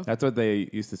show. That's what they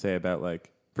used to say about,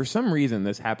 like, for some reason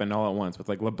this happened all at once with,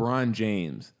 like, LeBron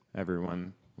James.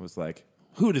 Everyone was like,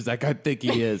 who does that guy think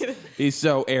he is? He's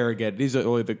so arrogant. He's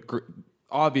only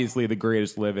obviously the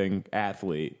greatest living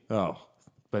athlete. Oh,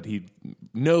 but he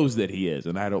knows that he is,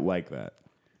 and I don't like that.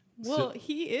 Well,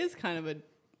 he is kind of an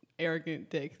arrogant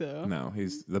dick, though. No,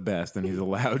 he's the best, and he's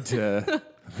allowed to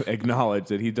acknowledge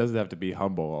that he doesn't have to be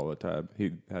humble all the time.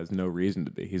 He has no reason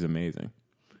to be. He's amazing.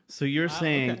 So you're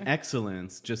saying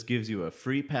excellence just gives you a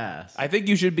free pass? I think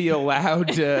you should be allowed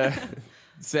to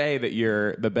say that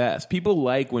you're the best. People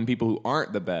like when people who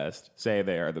aren't the best say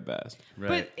they are the best.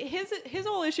 Right. But his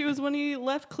whole issue was when he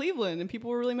left Cleveland, and people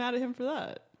were really mad at him for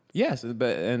that. Yes,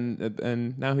 but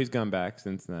and now he's gone back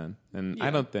since then, and Yeah. I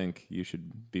don't think you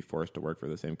should be forced to work for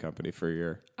the same company for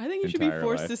your. I think you should be entire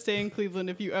forced life. to stay in Cleveland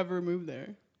if you ever move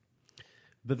there.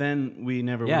 But then we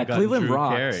never Yeah, would've gotten Cleveland Drew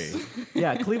rocks. Carey.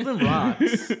 Yeah, Cleveland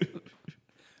rocks.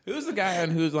 Who's the guy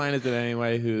on whose line is it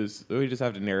anyway? We just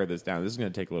have to narrow this down. This is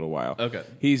going to take a little while. Okay.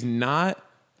 He's not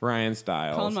Ryan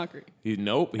Stiles. Colin Mockery.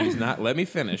 Nope, he's not. Let me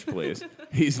finish, please.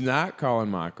 He's not Colin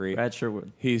Mockery. Brad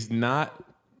Sherwood. He's not.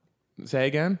 Say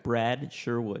again. Brad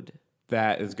Sherwood.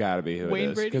 That has got to be who Wayne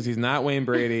it is. Brady? Because he's not Wayne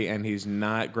Brady and he's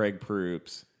not Greg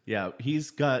Proops. Yeah,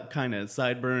 he's got kind of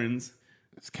sideburns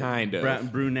It's kind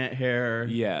of brunette hair.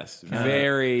 Yes,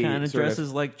 very Kind of sort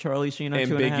dresses like Charlie Sheen on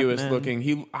Two and a Half ambiguous Men.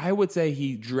 looking. I would say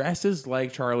he dresses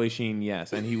like Charlie Sheen,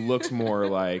 yes, and he looks more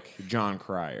like John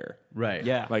Cryer, Right.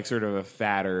 Yeah. like sort of a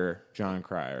fatter John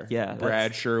Cryer. Yeah.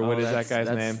 Brad Sherwood is that guy's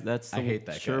name? That's I hate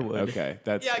that guy. Sherwood. Okay,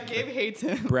 that's Yeah, Gabe hates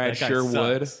him. Brad That guy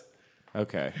Sherwood. sucks.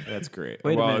 Okay, that's great.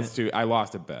 Wait a well, minute. it's too. I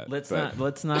lost a bet. Let's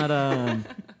but- not.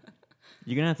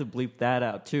 You're gonna have to bleep that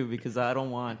out too, because I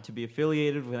don't want to be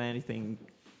affiliated with anything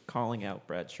calling out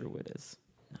Brad Sherwood is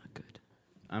not good.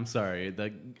 I'm sorry.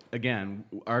 Again,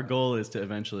 our goal is to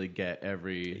eventually get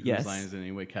every Yes. Whose Line Is It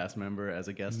Anyway cast member as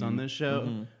a guest on this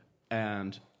show.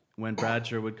 And when Brad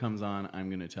Sherwood comes on, I'm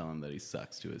going to tell him that he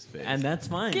sucks to his face. And that's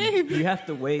fine. Gabe, you have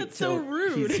to wait that's so till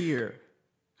rude. he's here.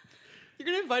 You're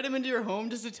gonna invite him into your home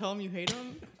just to tell him you hate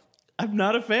him? I'm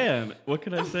not a fan. What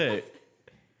can I say?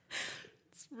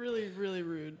 It's really, really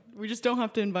rude. We just don't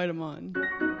have to invite him on.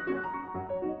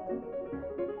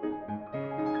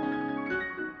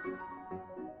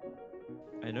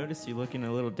 I noticed you looking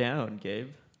a little down, Gabe.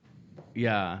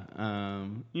 Yeah,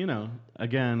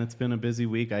 again, it's been a busy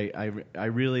week. I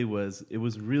really was. It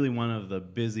was really one of the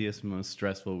busiest, most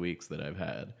stressful weeks that I've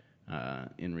had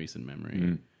in recent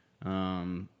memory,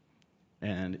 and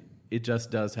it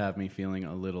just does have me feeling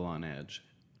a little on edge.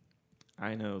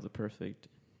 I know the perfect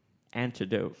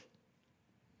antidote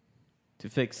to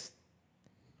fix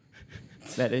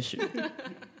that issue.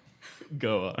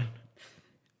 Go on.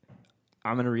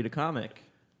 I'm going to read a comic.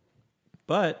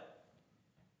 But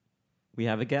we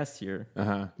have a guest here.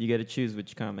 Uh-huh. You get to choose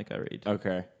which comic I read.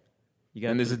 Okay. You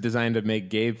got And is it designed to make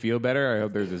Gabe feel better? I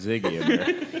hope there's a Ziggy in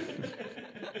there.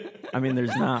 I mean,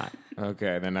 there's not.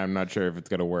 Okay, then I'm not sure if it's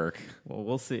gonna work. Well,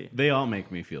 we'll see. They all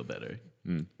make me feel better.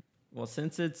 Well,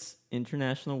 since it's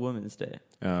International Women's Day,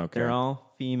 Oh, okay. they're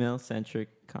all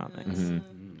female-centric comics.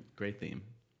 Great theme.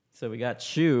 So we got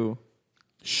Shoe.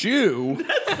 Shoe.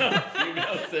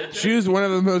 Shoe's one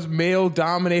of the most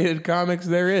male-dominated comics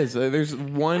there is. There's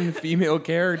one female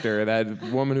character, that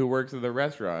woman who works at the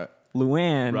restaurant.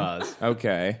 Luann, Roz.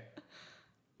 Okay.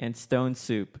 and Stone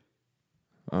Soup.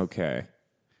 Okay.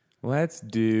 Let's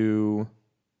do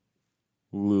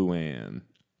Luann.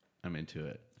 I'm into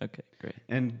it. Okay, great.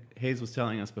 And Hayes was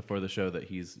telling us before the show that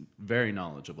he's very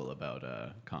knowledgeable about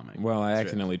comics. Well, I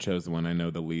accidentally chose the one I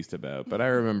know the least about, but I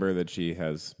remember that she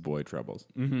has boy troubles.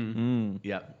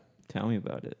 Yeah. Tell me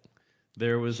about it.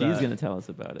 There was. She's going to tell us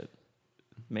about it.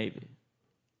 Maybe.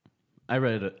 I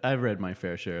read my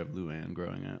fair share of Luann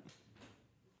growing up.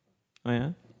 Oh,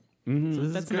 yeah? Mm-hmm. So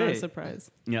this That's is not a great.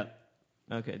 surprise. Yep.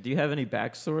 Okay. Do you have any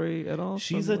backstory at all?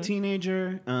 She's from a Luann?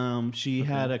 teenager. She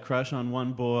had a crush on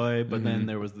one boy, but then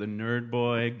there was the nerd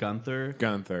boy, Gunther.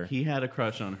 Gunther. He had a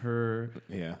crush on her.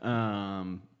 Yeah.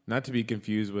 Not to be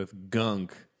confused with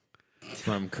Gunk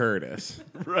from Curtis.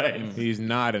 Right. He's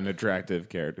not an attractive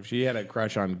character. If she had a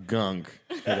crush on Gunk,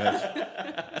 she'd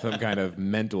have some kind of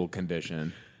mental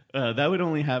condition. That would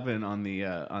only happen on the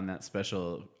on that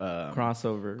special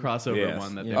crossover. Yes.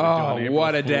 one that they were doing. April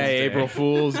what a Fool's day, April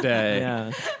Fool's Day.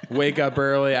 Yeah. Wake up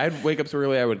early. I'd wake up so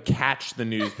early I would catch the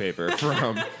newspaper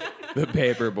from the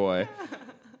paper boy.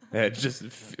 And just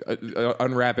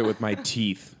unwrap it with my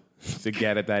teeth to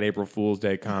get at that April Fool's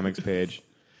Day comics page.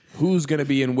 Who's going to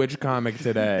be in which comic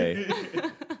today?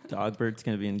 Dogbird's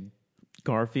going to be in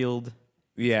Garfield.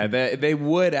 Yeah, they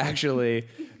would actually.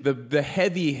 The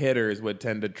heavy hitters would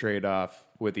tend to trade off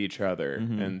with each other,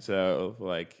 and so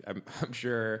like I'm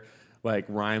sure like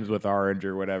Rhymes with Orange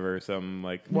or whatever. Some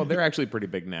like they're actually pretty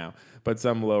big now, but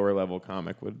some lower level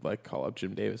comic would like call up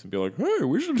Jim Davis and be like, "Hey,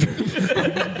 we should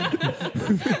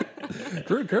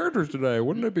great characters today.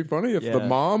 Wouldn't it be funny if the Yeah.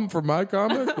 mom from my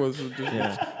comic was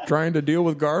just trying to deal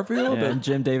with Garfield?" Yeah, and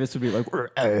Jim Davis would be like, Who's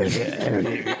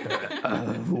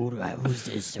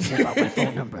this? What about my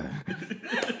phone number?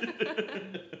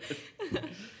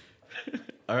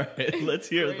 All right, let's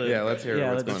hear the. Yeah, let's hear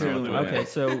yeah, what's let's going hear on with Luann. Luann. Okay,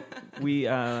 so we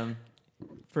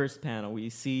first panel we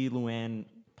see Luann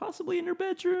possibly in her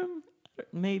bedroom.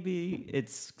 Maybe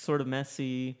it's sort of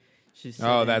messy. She's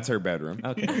Oh, sitting- that's her bedroom.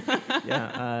 okay.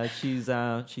 Yeah,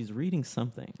 she's reading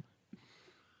something.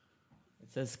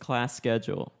 It says class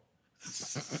schedule.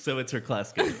 So it's her class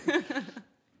schedule.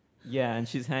 Yeah, and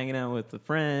she's hanging out with a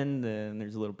friend, and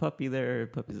there's a little puppy there.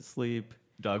 Puppy's asleep.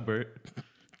 Dogbert.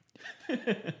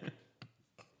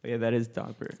 Oh, yeah, that is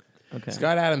Dogbert. Okay.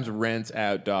 Scott Adams rents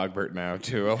out Dogbert now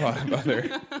to a lot of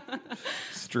other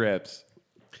strips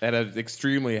at an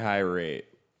extremely high rate.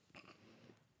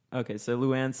 Okay, so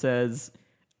Luann says,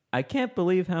 I can't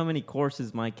believe how many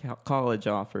courses my college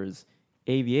offers.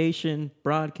 Aviation,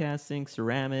 broadcasting,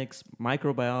 ceramics,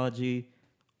 microbiology,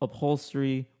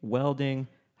 upholstery, welding,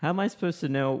 How am I supposed to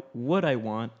know what I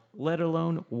want, let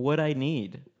alone what I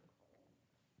need?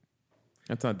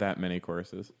 That's not that many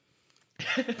courses.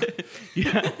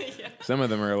 Yeah. Some of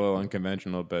them are a little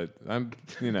unconventional, but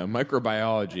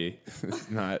microbiology is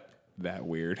not that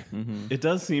weird. It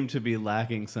does seem to be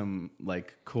lacking some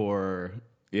like core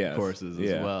Yes. courses as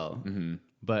Yeah. well.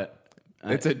 But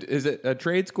Is it a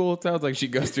trade school? It sounds like she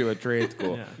goes to a trade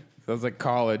school. Yeah. Sounds like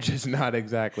college is not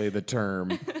exactly the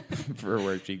term for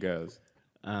where she goes.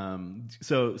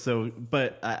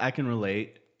 but I can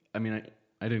relate. I mean,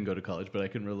 I didn't go to college, but I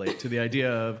can relate to the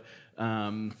idea of,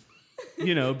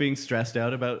 being stressed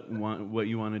out about what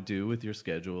you want to do with your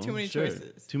schedule. Too many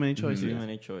choices. Too many choices. Too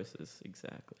many choices,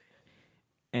 exactly.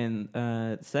 And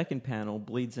second panel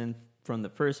bleeds in from the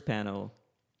first panel.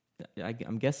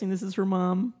 I'm guessing this is her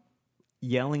mom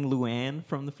yelling Luann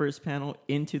from the first panel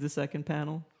into the second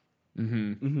panel.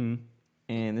 And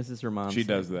this is her mom. She saying-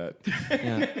 does that.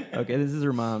 Yeah. Okay, this is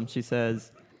her mom. She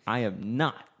says, I am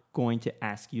not going to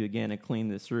ask you again to clean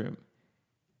this room.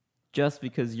 Just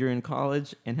because you're in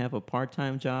college and have a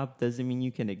part-time job doesn't mean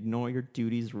you can ignore your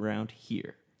duties around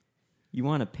here. You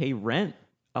want to pay rent?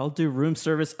 I'll do room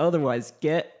service otherwise.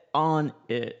 Get on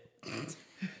it.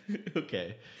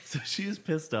 Okay, so she's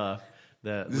pissed off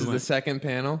that This is the second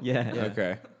panel? Yeah.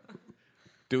 Okay.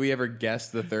 Do we ever guess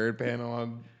the third panel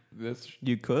on this?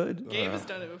 You could. Gabe has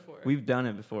done it before. We've done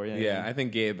it before. Yeah. Yeah, I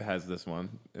think Gabe has this one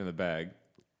in the bag.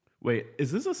 Wait,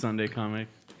 is this a Sunday comic?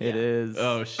 It is.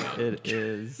 Oh, shit. It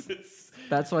is.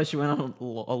 That's why she went on a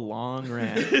long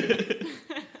rant.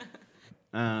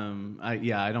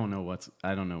 I don't know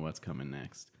what's coming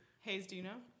next. Hayes, do you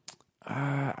know?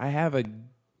 I have a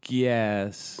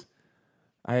guess.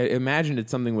 I imagine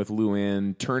it's something with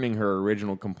Luann turning her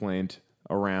original complaint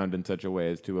around in such a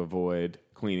way as to avoid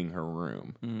cleaning her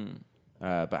room.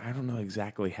 But I don't know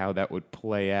exactly how that would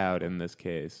play out in this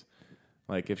case.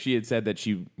 Like if she had said that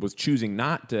she was choosing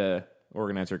not to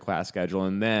organize her class schedule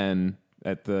and then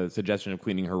at the suggestion of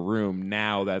cleaning her room,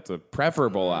 now that's a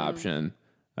preferable option.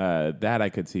 That I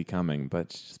could see coming, but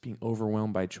just being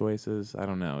overwhelmed by choices, I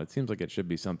don't know. It seems like it should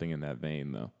be something in that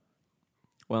vein, though.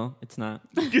 Well, it's not.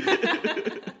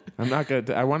 I'm not going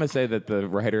to... I want to say that the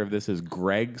writer of this is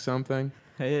Greg something.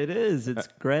 Hey, it is. It's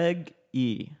Greg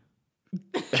E.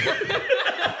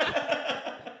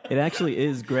 It actually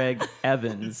is Greg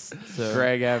Evans. So,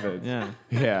 Greg Evans. Yeah.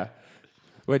 Yeah.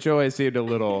 Which always seemed a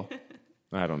little...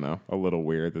 I don't know, a little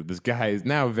weird that this guy is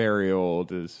now very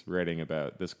old is writing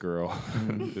about this girl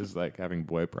who's like having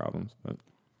boy problems. But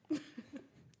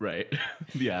Right.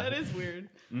 Yeah. That is weird.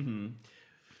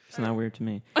 It's not weird to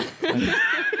me.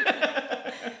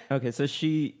 Okay, so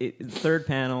third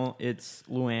panel, it's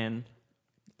Luann.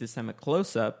 This time a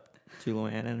close-up to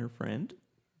Luann and her friend.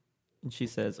 And she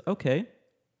says, okay,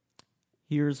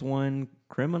 here's one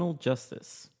criminal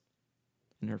justice.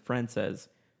 And her friend says,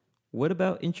 what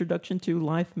about introduction to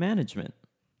life management?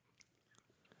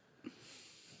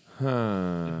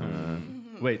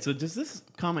 Wait, so does this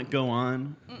comic go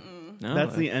on? No,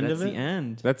 That's the end that's of the it?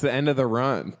 end. that's the end of the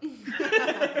run.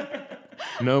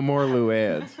 No more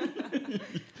Luanns.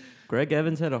 Greg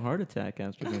Evans had a heart attack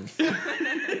after this.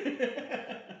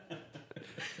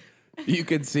 You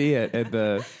could see it at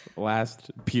the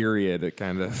last period. It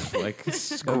kind of like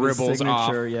scribbles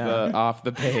signature, off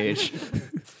the page.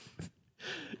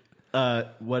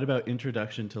 What about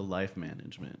introduction to life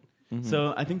management?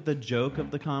 So I think the joke of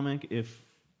the comic, if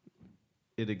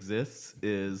it exists,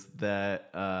 is that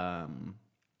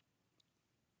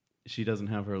she doesn't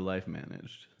have her life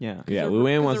managed. Yeah. Yeah, her-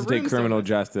 Luann 'cause wants her to take room's criminal open.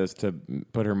 justice to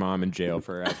put her mom in jail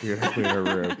for asking her to clean her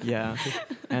room. Yeah.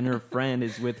 And her friend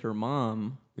is with her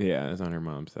mom. Yeah, it's on her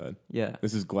mom's side. Yeah.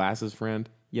 This is Glass's friend.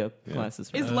 Yep.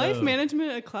 Classes. Is life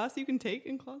management a class you can take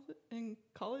in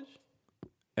college?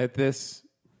 At this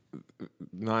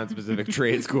non-specific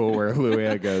trade school where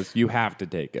Luann goes, you have to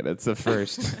take it. It's the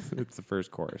first. It's the first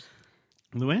course.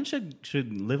 Luann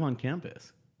should live on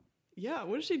campus. Yeah,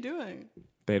 what is she doing?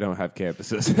 They don't have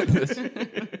campuses at this.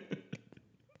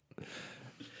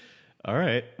 All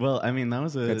right. Well, I mean, that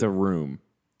was It's a room.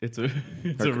 it's a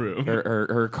room.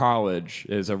 Her college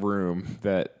is a room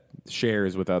that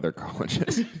shares with other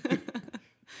colleges.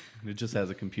 It just has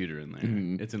a computer in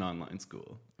there. It's an online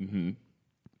school.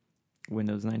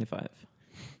 Windows 95.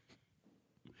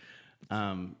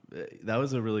 That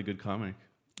was a really good comic.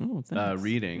 Oh, thanks.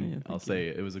 Reading, Yeah, I'll thank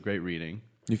you. say it was a great reading.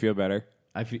 You feel better?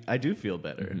 I do feel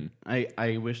better.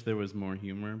 I wish there was more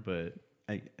humor, but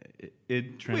it all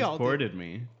do. transported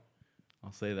me.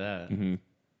 I'll say that.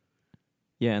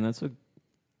 Yeah, and that's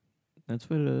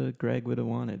what Greg would have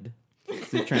wanted,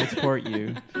 to transport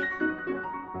you.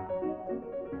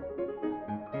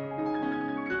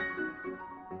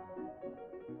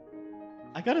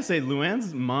 I gotta say,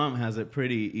 Luann's mom has it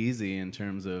pretty easy in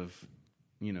terms of,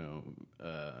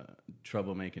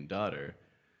 troublemaking daughter,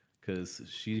 because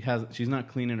she's not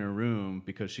cleaning her room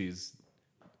because she's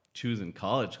choosing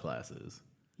college classes.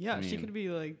 Yeah, I she mean- could be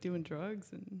like doing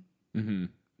drugs and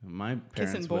My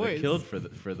Kissing parents would have boys. killed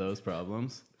for those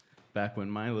problems. Back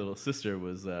when my little sister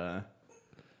was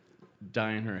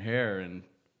dyeing her hair and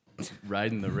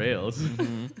riding the rails.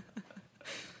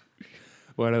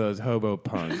 What are those hobo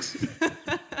punks?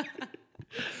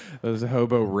 Those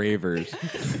hobo ravers.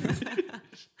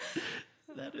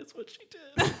 That is what she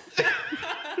did.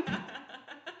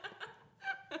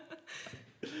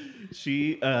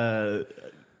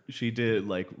 She did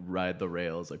like ride the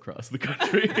rails across the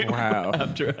country. Wow.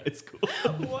 After high school.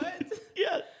 what?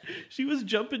 Yeah, she was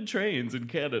jumping trains in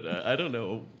Canada. I don't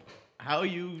know how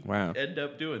you Wow. end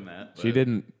up doing that. She but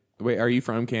didn't. Wait, are you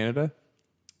from Canada?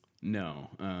 No.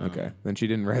 Okay, then she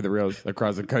didn't ride the rails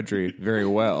across the country very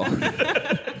well.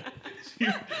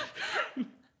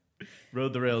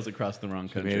 Rode the rails across the wrong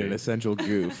Made country. an essential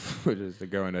goof, which is to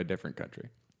go into a different country.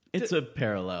 It's a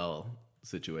parallel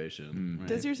situation. Right?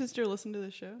 Does your sister listen to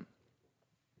the show?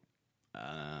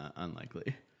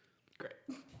 Unlikely. Great.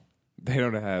 They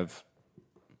don't have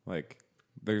like.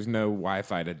 There's no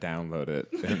Wi-Fi to download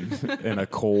it in a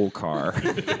coal car.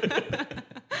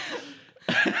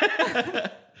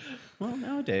 Well,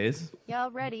 nowadays, Y'all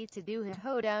ready to do a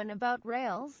hoedown about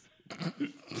rails?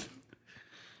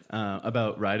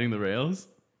 about riding the rails.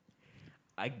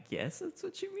 I guess that's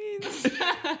what you mean.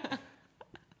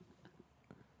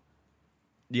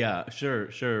 Yeah,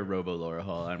 sure, Robo Laura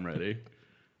Hall. I'm ready.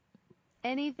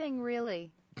 Anything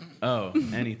really? Oh,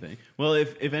 anything. Well,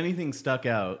 if anything stuck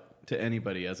out to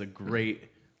anybody as a great,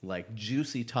 like,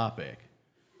 juicy topic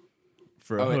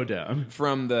for a hoedown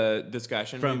From the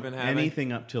discussion we've from been having.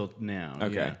 anything up till now.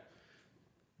 Okay. Yeah.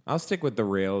 I'll stick with the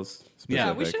rails.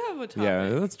 Yeah, we specific. should have a topic.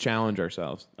 Yeah, let's challenge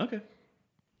ourselves. Okay.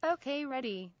 Okay,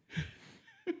 ready.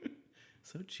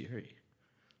 So cheery.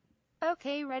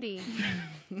 Okay, ready.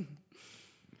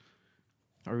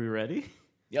 Are we ready?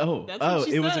 Oh, That's what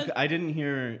she it was. said. I didn't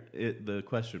hear the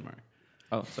question mark.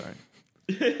 Oh, sorry.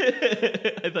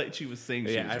 I thought she was saying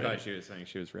she Yeah, was I ready. thought she was saying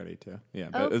she was ready too. Yeah,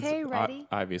 but Okay, it's, ready?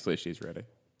 obviously she's ready.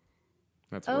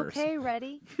 That's worse. Okay,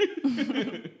 ready.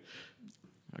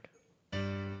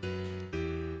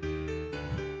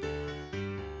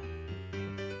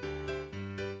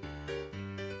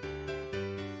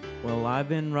 Well, I've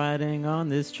been riding on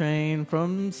this train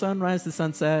from sunrise to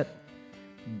sunset,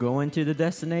 going to the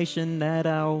destination that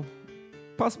I'll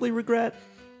possibly regret.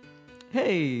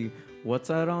 Hey, what's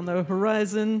out on the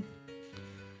horizon?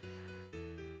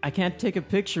 I can't take a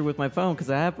picture with my phone because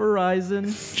I have Verizon.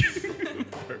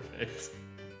 Perfect.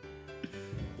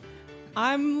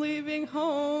 I'm leaving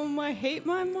home. I hate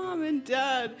my mom and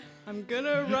dad. I'm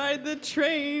gonna ride the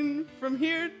train from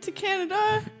here to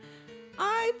Canada.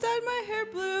 I dyed my hair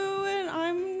blue and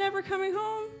I'm never coming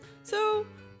home. So,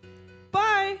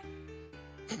 bye.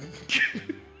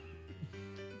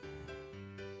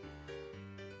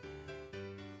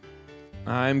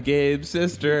 I'm Gabe's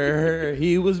sister.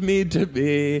 He was mean to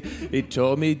me. He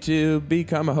told me to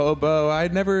become a hobo.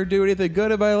 I'd never do anything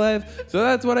good in my life, so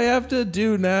that's what I have to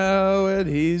do now. And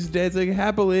he's dancing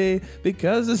happily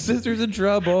because his sister's in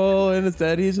trouble, and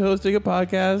instead he's hosting a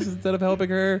podcast instead of helping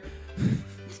her.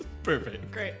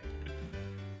 Perfect. Great.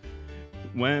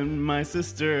 When my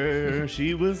sister,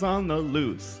 she was on the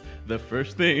loose, the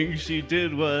first thing she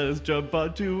did was jump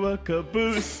onto a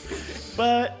caboose.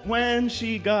 But when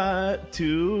she got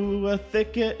to a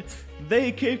thicket,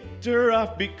 they kicked her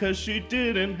off because she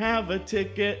didn't have a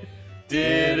ticket.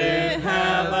 Didn't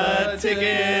have a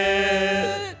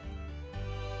ticket.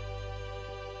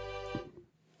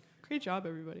 Great job,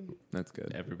 everybody. That's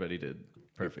good. Everybody did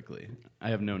perfectly. I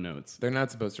have no notes. They're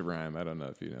not supposed to rhyme. I don't know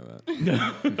if you know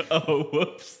that. Oh,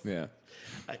 whoops. Yeah.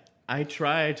 I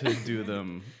try to do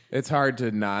them. It's hard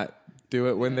to not do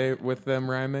it when they with them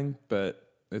rhyming, but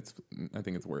I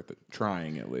think it's worth it.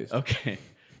 Trying at least. Okay.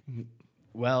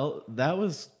 Well, that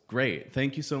was great.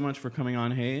 Thank you so much for coming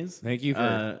on, Hayes. Thank you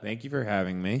for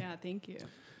having me. Yeah, thank you.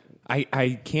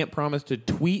 I can't promise to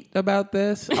tweet about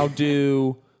this. I'll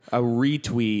do a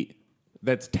retweet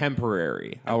that's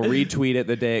temporary. I'll retweet it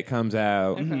the day it comes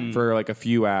out for like a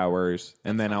few hours,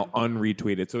 and then I'll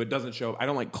unretweet it so it doesn't show. I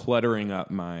don't like cluttering up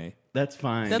my. That's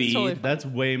fine. That's totally fine. That's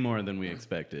way more than we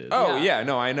expected. Oh yeah,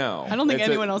 no, I know. I don't think It's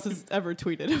anyone else has ever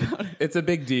tweeted about it. It's a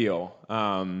big deal,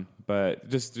 but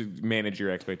just to manage your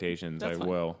expectations, That's I fine.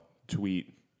 will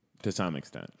tweet to some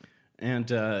extent. And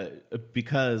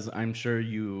because I'm sure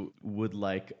you would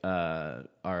like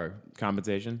our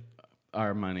Compensation.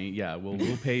 our money, yeah,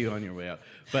 we'll pay you on your way out.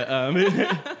 But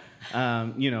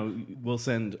we'll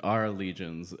send our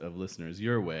legions of listeners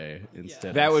your way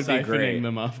instead That of would be siphoning great.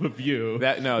 them off of you.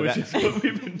 Which is what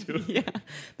we've been doing Yeah,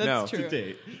 that's No. true. to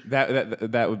date.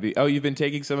 That would be. Oh, you've been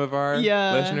taking some of our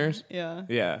Yeah, listeners. Yeah,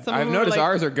 Yeah, Some of I've them are noticed like-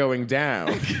 ours are going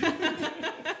down.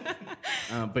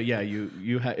 But yeah,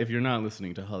 if you're not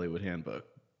listening to Hollywood Handbook,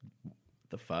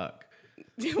 the fuck,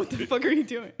 What the fuck are you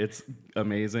doing? it's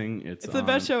amazing. It's It's the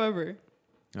best show ever.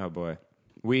 Oh boy,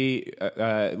 we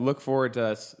look forward to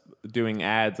us doing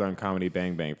ads on Comedy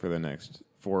Bang Bang for the next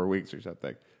 4 weeks or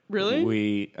something. Really?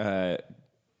 We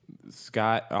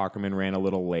Scott Ackerman ran a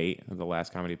little late at the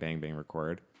last Comedy Bang Bang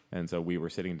record. And so we were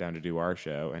sitting down to do our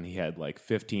show, and he had like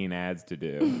 15 ads to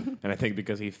do. And I think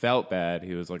because he felt bad,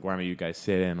 he was like, why don't you guys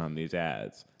sit in on these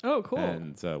ads? Oh, cool.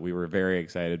 And so we were very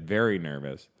excited, very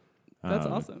nervous. That's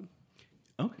awesome.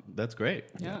 Okay, that's great.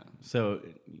 Yeah. So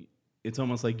it's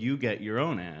almost like you get your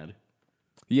own ad.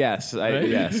 Yes, Right?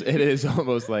 yes, it is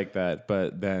almost like that.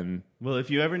 But then Well, if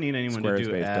you ever need anyone to do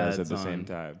Squarespace ads does at the on same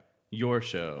time. your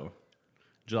show,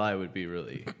 July would be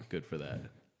really good for that.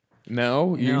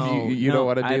 No, you No, don't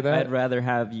want to do that. I'd rather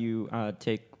have you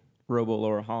take Robo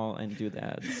Laura Hall and do the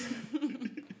ads.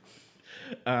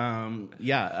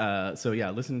 So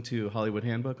listen to Hollywood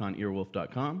Handbook on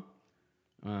earwolf.com.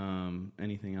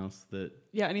 Anything else that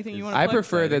Yeah, anything you want to I plug?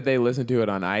 prefer that they listen to it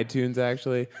on iTunes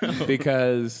actually,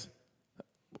 because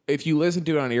if you listen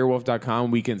to it on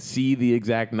earwolf.com, we can see the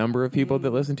exact number of people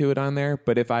that listen to it on there.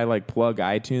 But if I like plug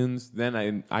iTunes,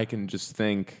 then I can just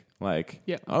think like,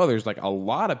 Yeah. oh, there's like a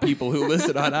lot of people who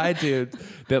listen on iTunes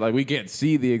that like we can't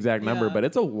see the exact number, Yeah. but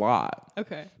it's a lot.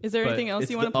 Okay. Is there but anything else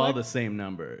it's you want to all plug? the same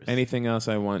numbers. Anything else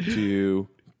I want to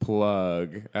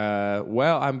plug?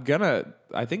 Well,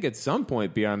 I think at some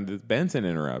point beyond the Benson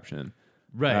interruption.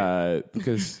 Right.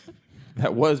 Because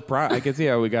that was, I can see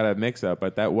how we got a mix up,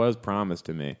 but that was promised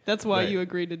to me. That's why Right. you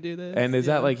agreed to do this. And is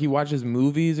Yeah. that like he watches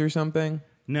movies or something?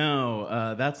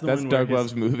 No, that's the That's one where Doug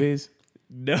Loves Movies?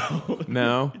 No.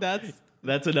 No?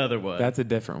 That's another one. That's a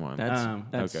different one.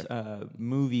 That's Okay.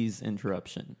 movies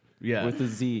interruption. Yeah. With a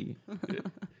Z.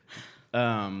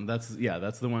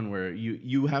 That's the one where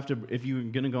you have to, if you're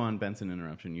gonna go on Benson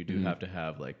Interruption, you do have to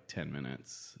have like 10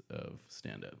 minutes of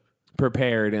stand up.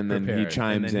 Prepared, and then he Prepared,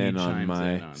 chimes and then he in on chimes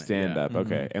my in on it, stand-up. yeah.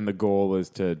 Okay, and the goal is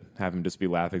to have him just be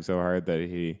laughing so hard that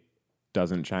he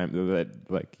doesn't chime, that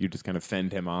like you just kind of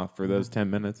fend him off for those 10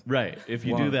 minutes. Right. If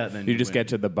you Wow. do that, then You just win. get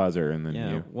to the buzzer, and then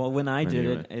Yeah. you... Well, when I then did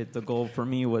you it, the goal for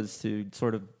me was to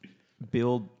sort of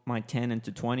build my 10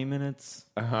 into 20 minutes.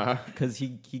 Because he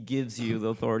gives you the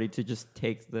authority to just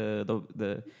take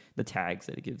the tags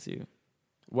that he gives you.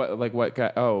 What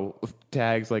guy? Oh,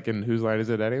 tags like in Whose Line Is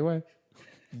It Anyway?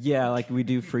 Yeah, like we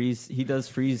do freeze. He does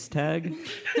freeze tag.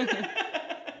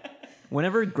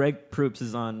 Whenever Greg Proops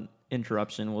is on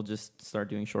interruption, we'll just start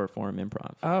doing short form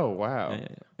improv. Oh wow! Yeah.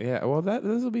 Yeah, well,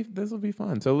 this will be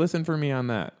fun. So listen for me on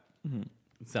that.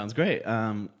 Sounds great.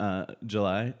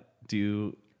 July, do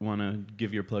you want to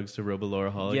give your plugs to Robo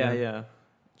Laura Hall Yeah, again? yeah.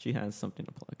 She has something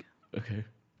to plug. Okay.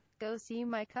 Go see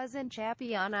my cousin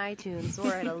Chappie on iTunes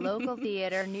or at a local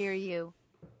theater near you.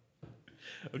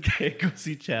 Okay, go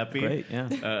see Chappie. Great,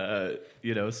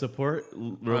 yeah. Support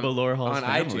Robo Laura Hall's on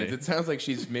family. iTunes. It sounds like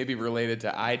she's maybe related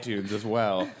to iTunes as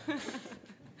well.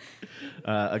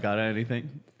 Agata,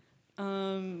 anything?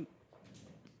 I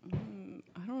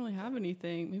don't really have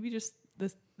anything. Maybe just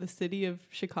the city of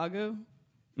Chicago.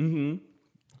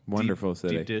 Wonderful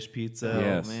city. Deep dish pizza.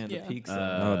 Yes. Oh, man, Yeah. the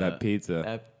pizza. Oh, that pizza.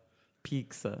 That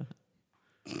pizza.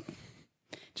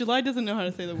 July doesn't know how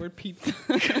to say the word pizza.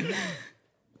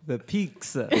 The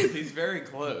pizza. He's very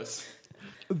close.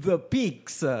 The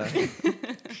pizza.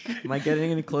 Am I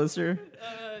getting any closer?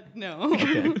 No.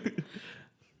 Okay.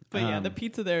 But yeah, the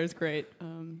pizza there is great.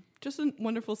 Just a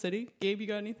wonderful city. Gabe, you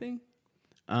got anything?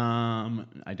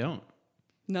 I don't.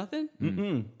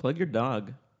 Nothing? Plug your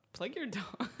dog. Plug your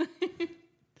dog.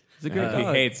 It's a great He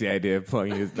dog. hates the idea of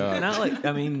plugging his dog. Not like,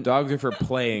 I mean, Dogs are for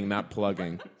playing, not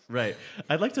plugging. Right.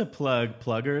 I'd like to plug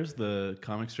Pluggers, the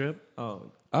comic strip.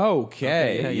 oh,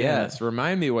 Okay, Okay, yeah. yes.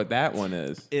 Remind me what that one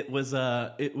is. It was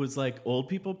like old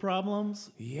people problems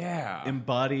Yeah.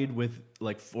 embodied with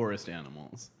like forest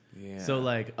animals. Yeah. So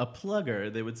like a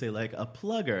plugger, they would say like a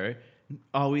plugger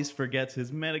always forgets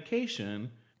his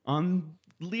medication on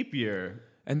leap year.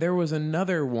 And there was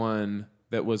another one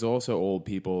that was also old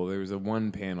people. There was a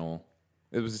one panel.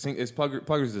 It was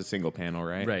Pluggers is a single panel,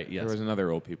 right? Right, yes. There was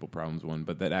another old people problems one,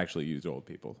 but that actually used old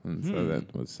people, and so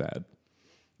that was sad.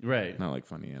 Right. Not like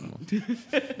funny animals.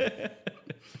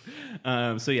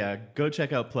 So yeah, go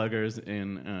check out Pluggers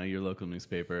in your local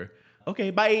newspaper.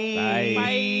 Okay, bye. Bye.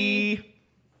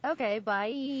 Bye. Okay,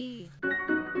 bye.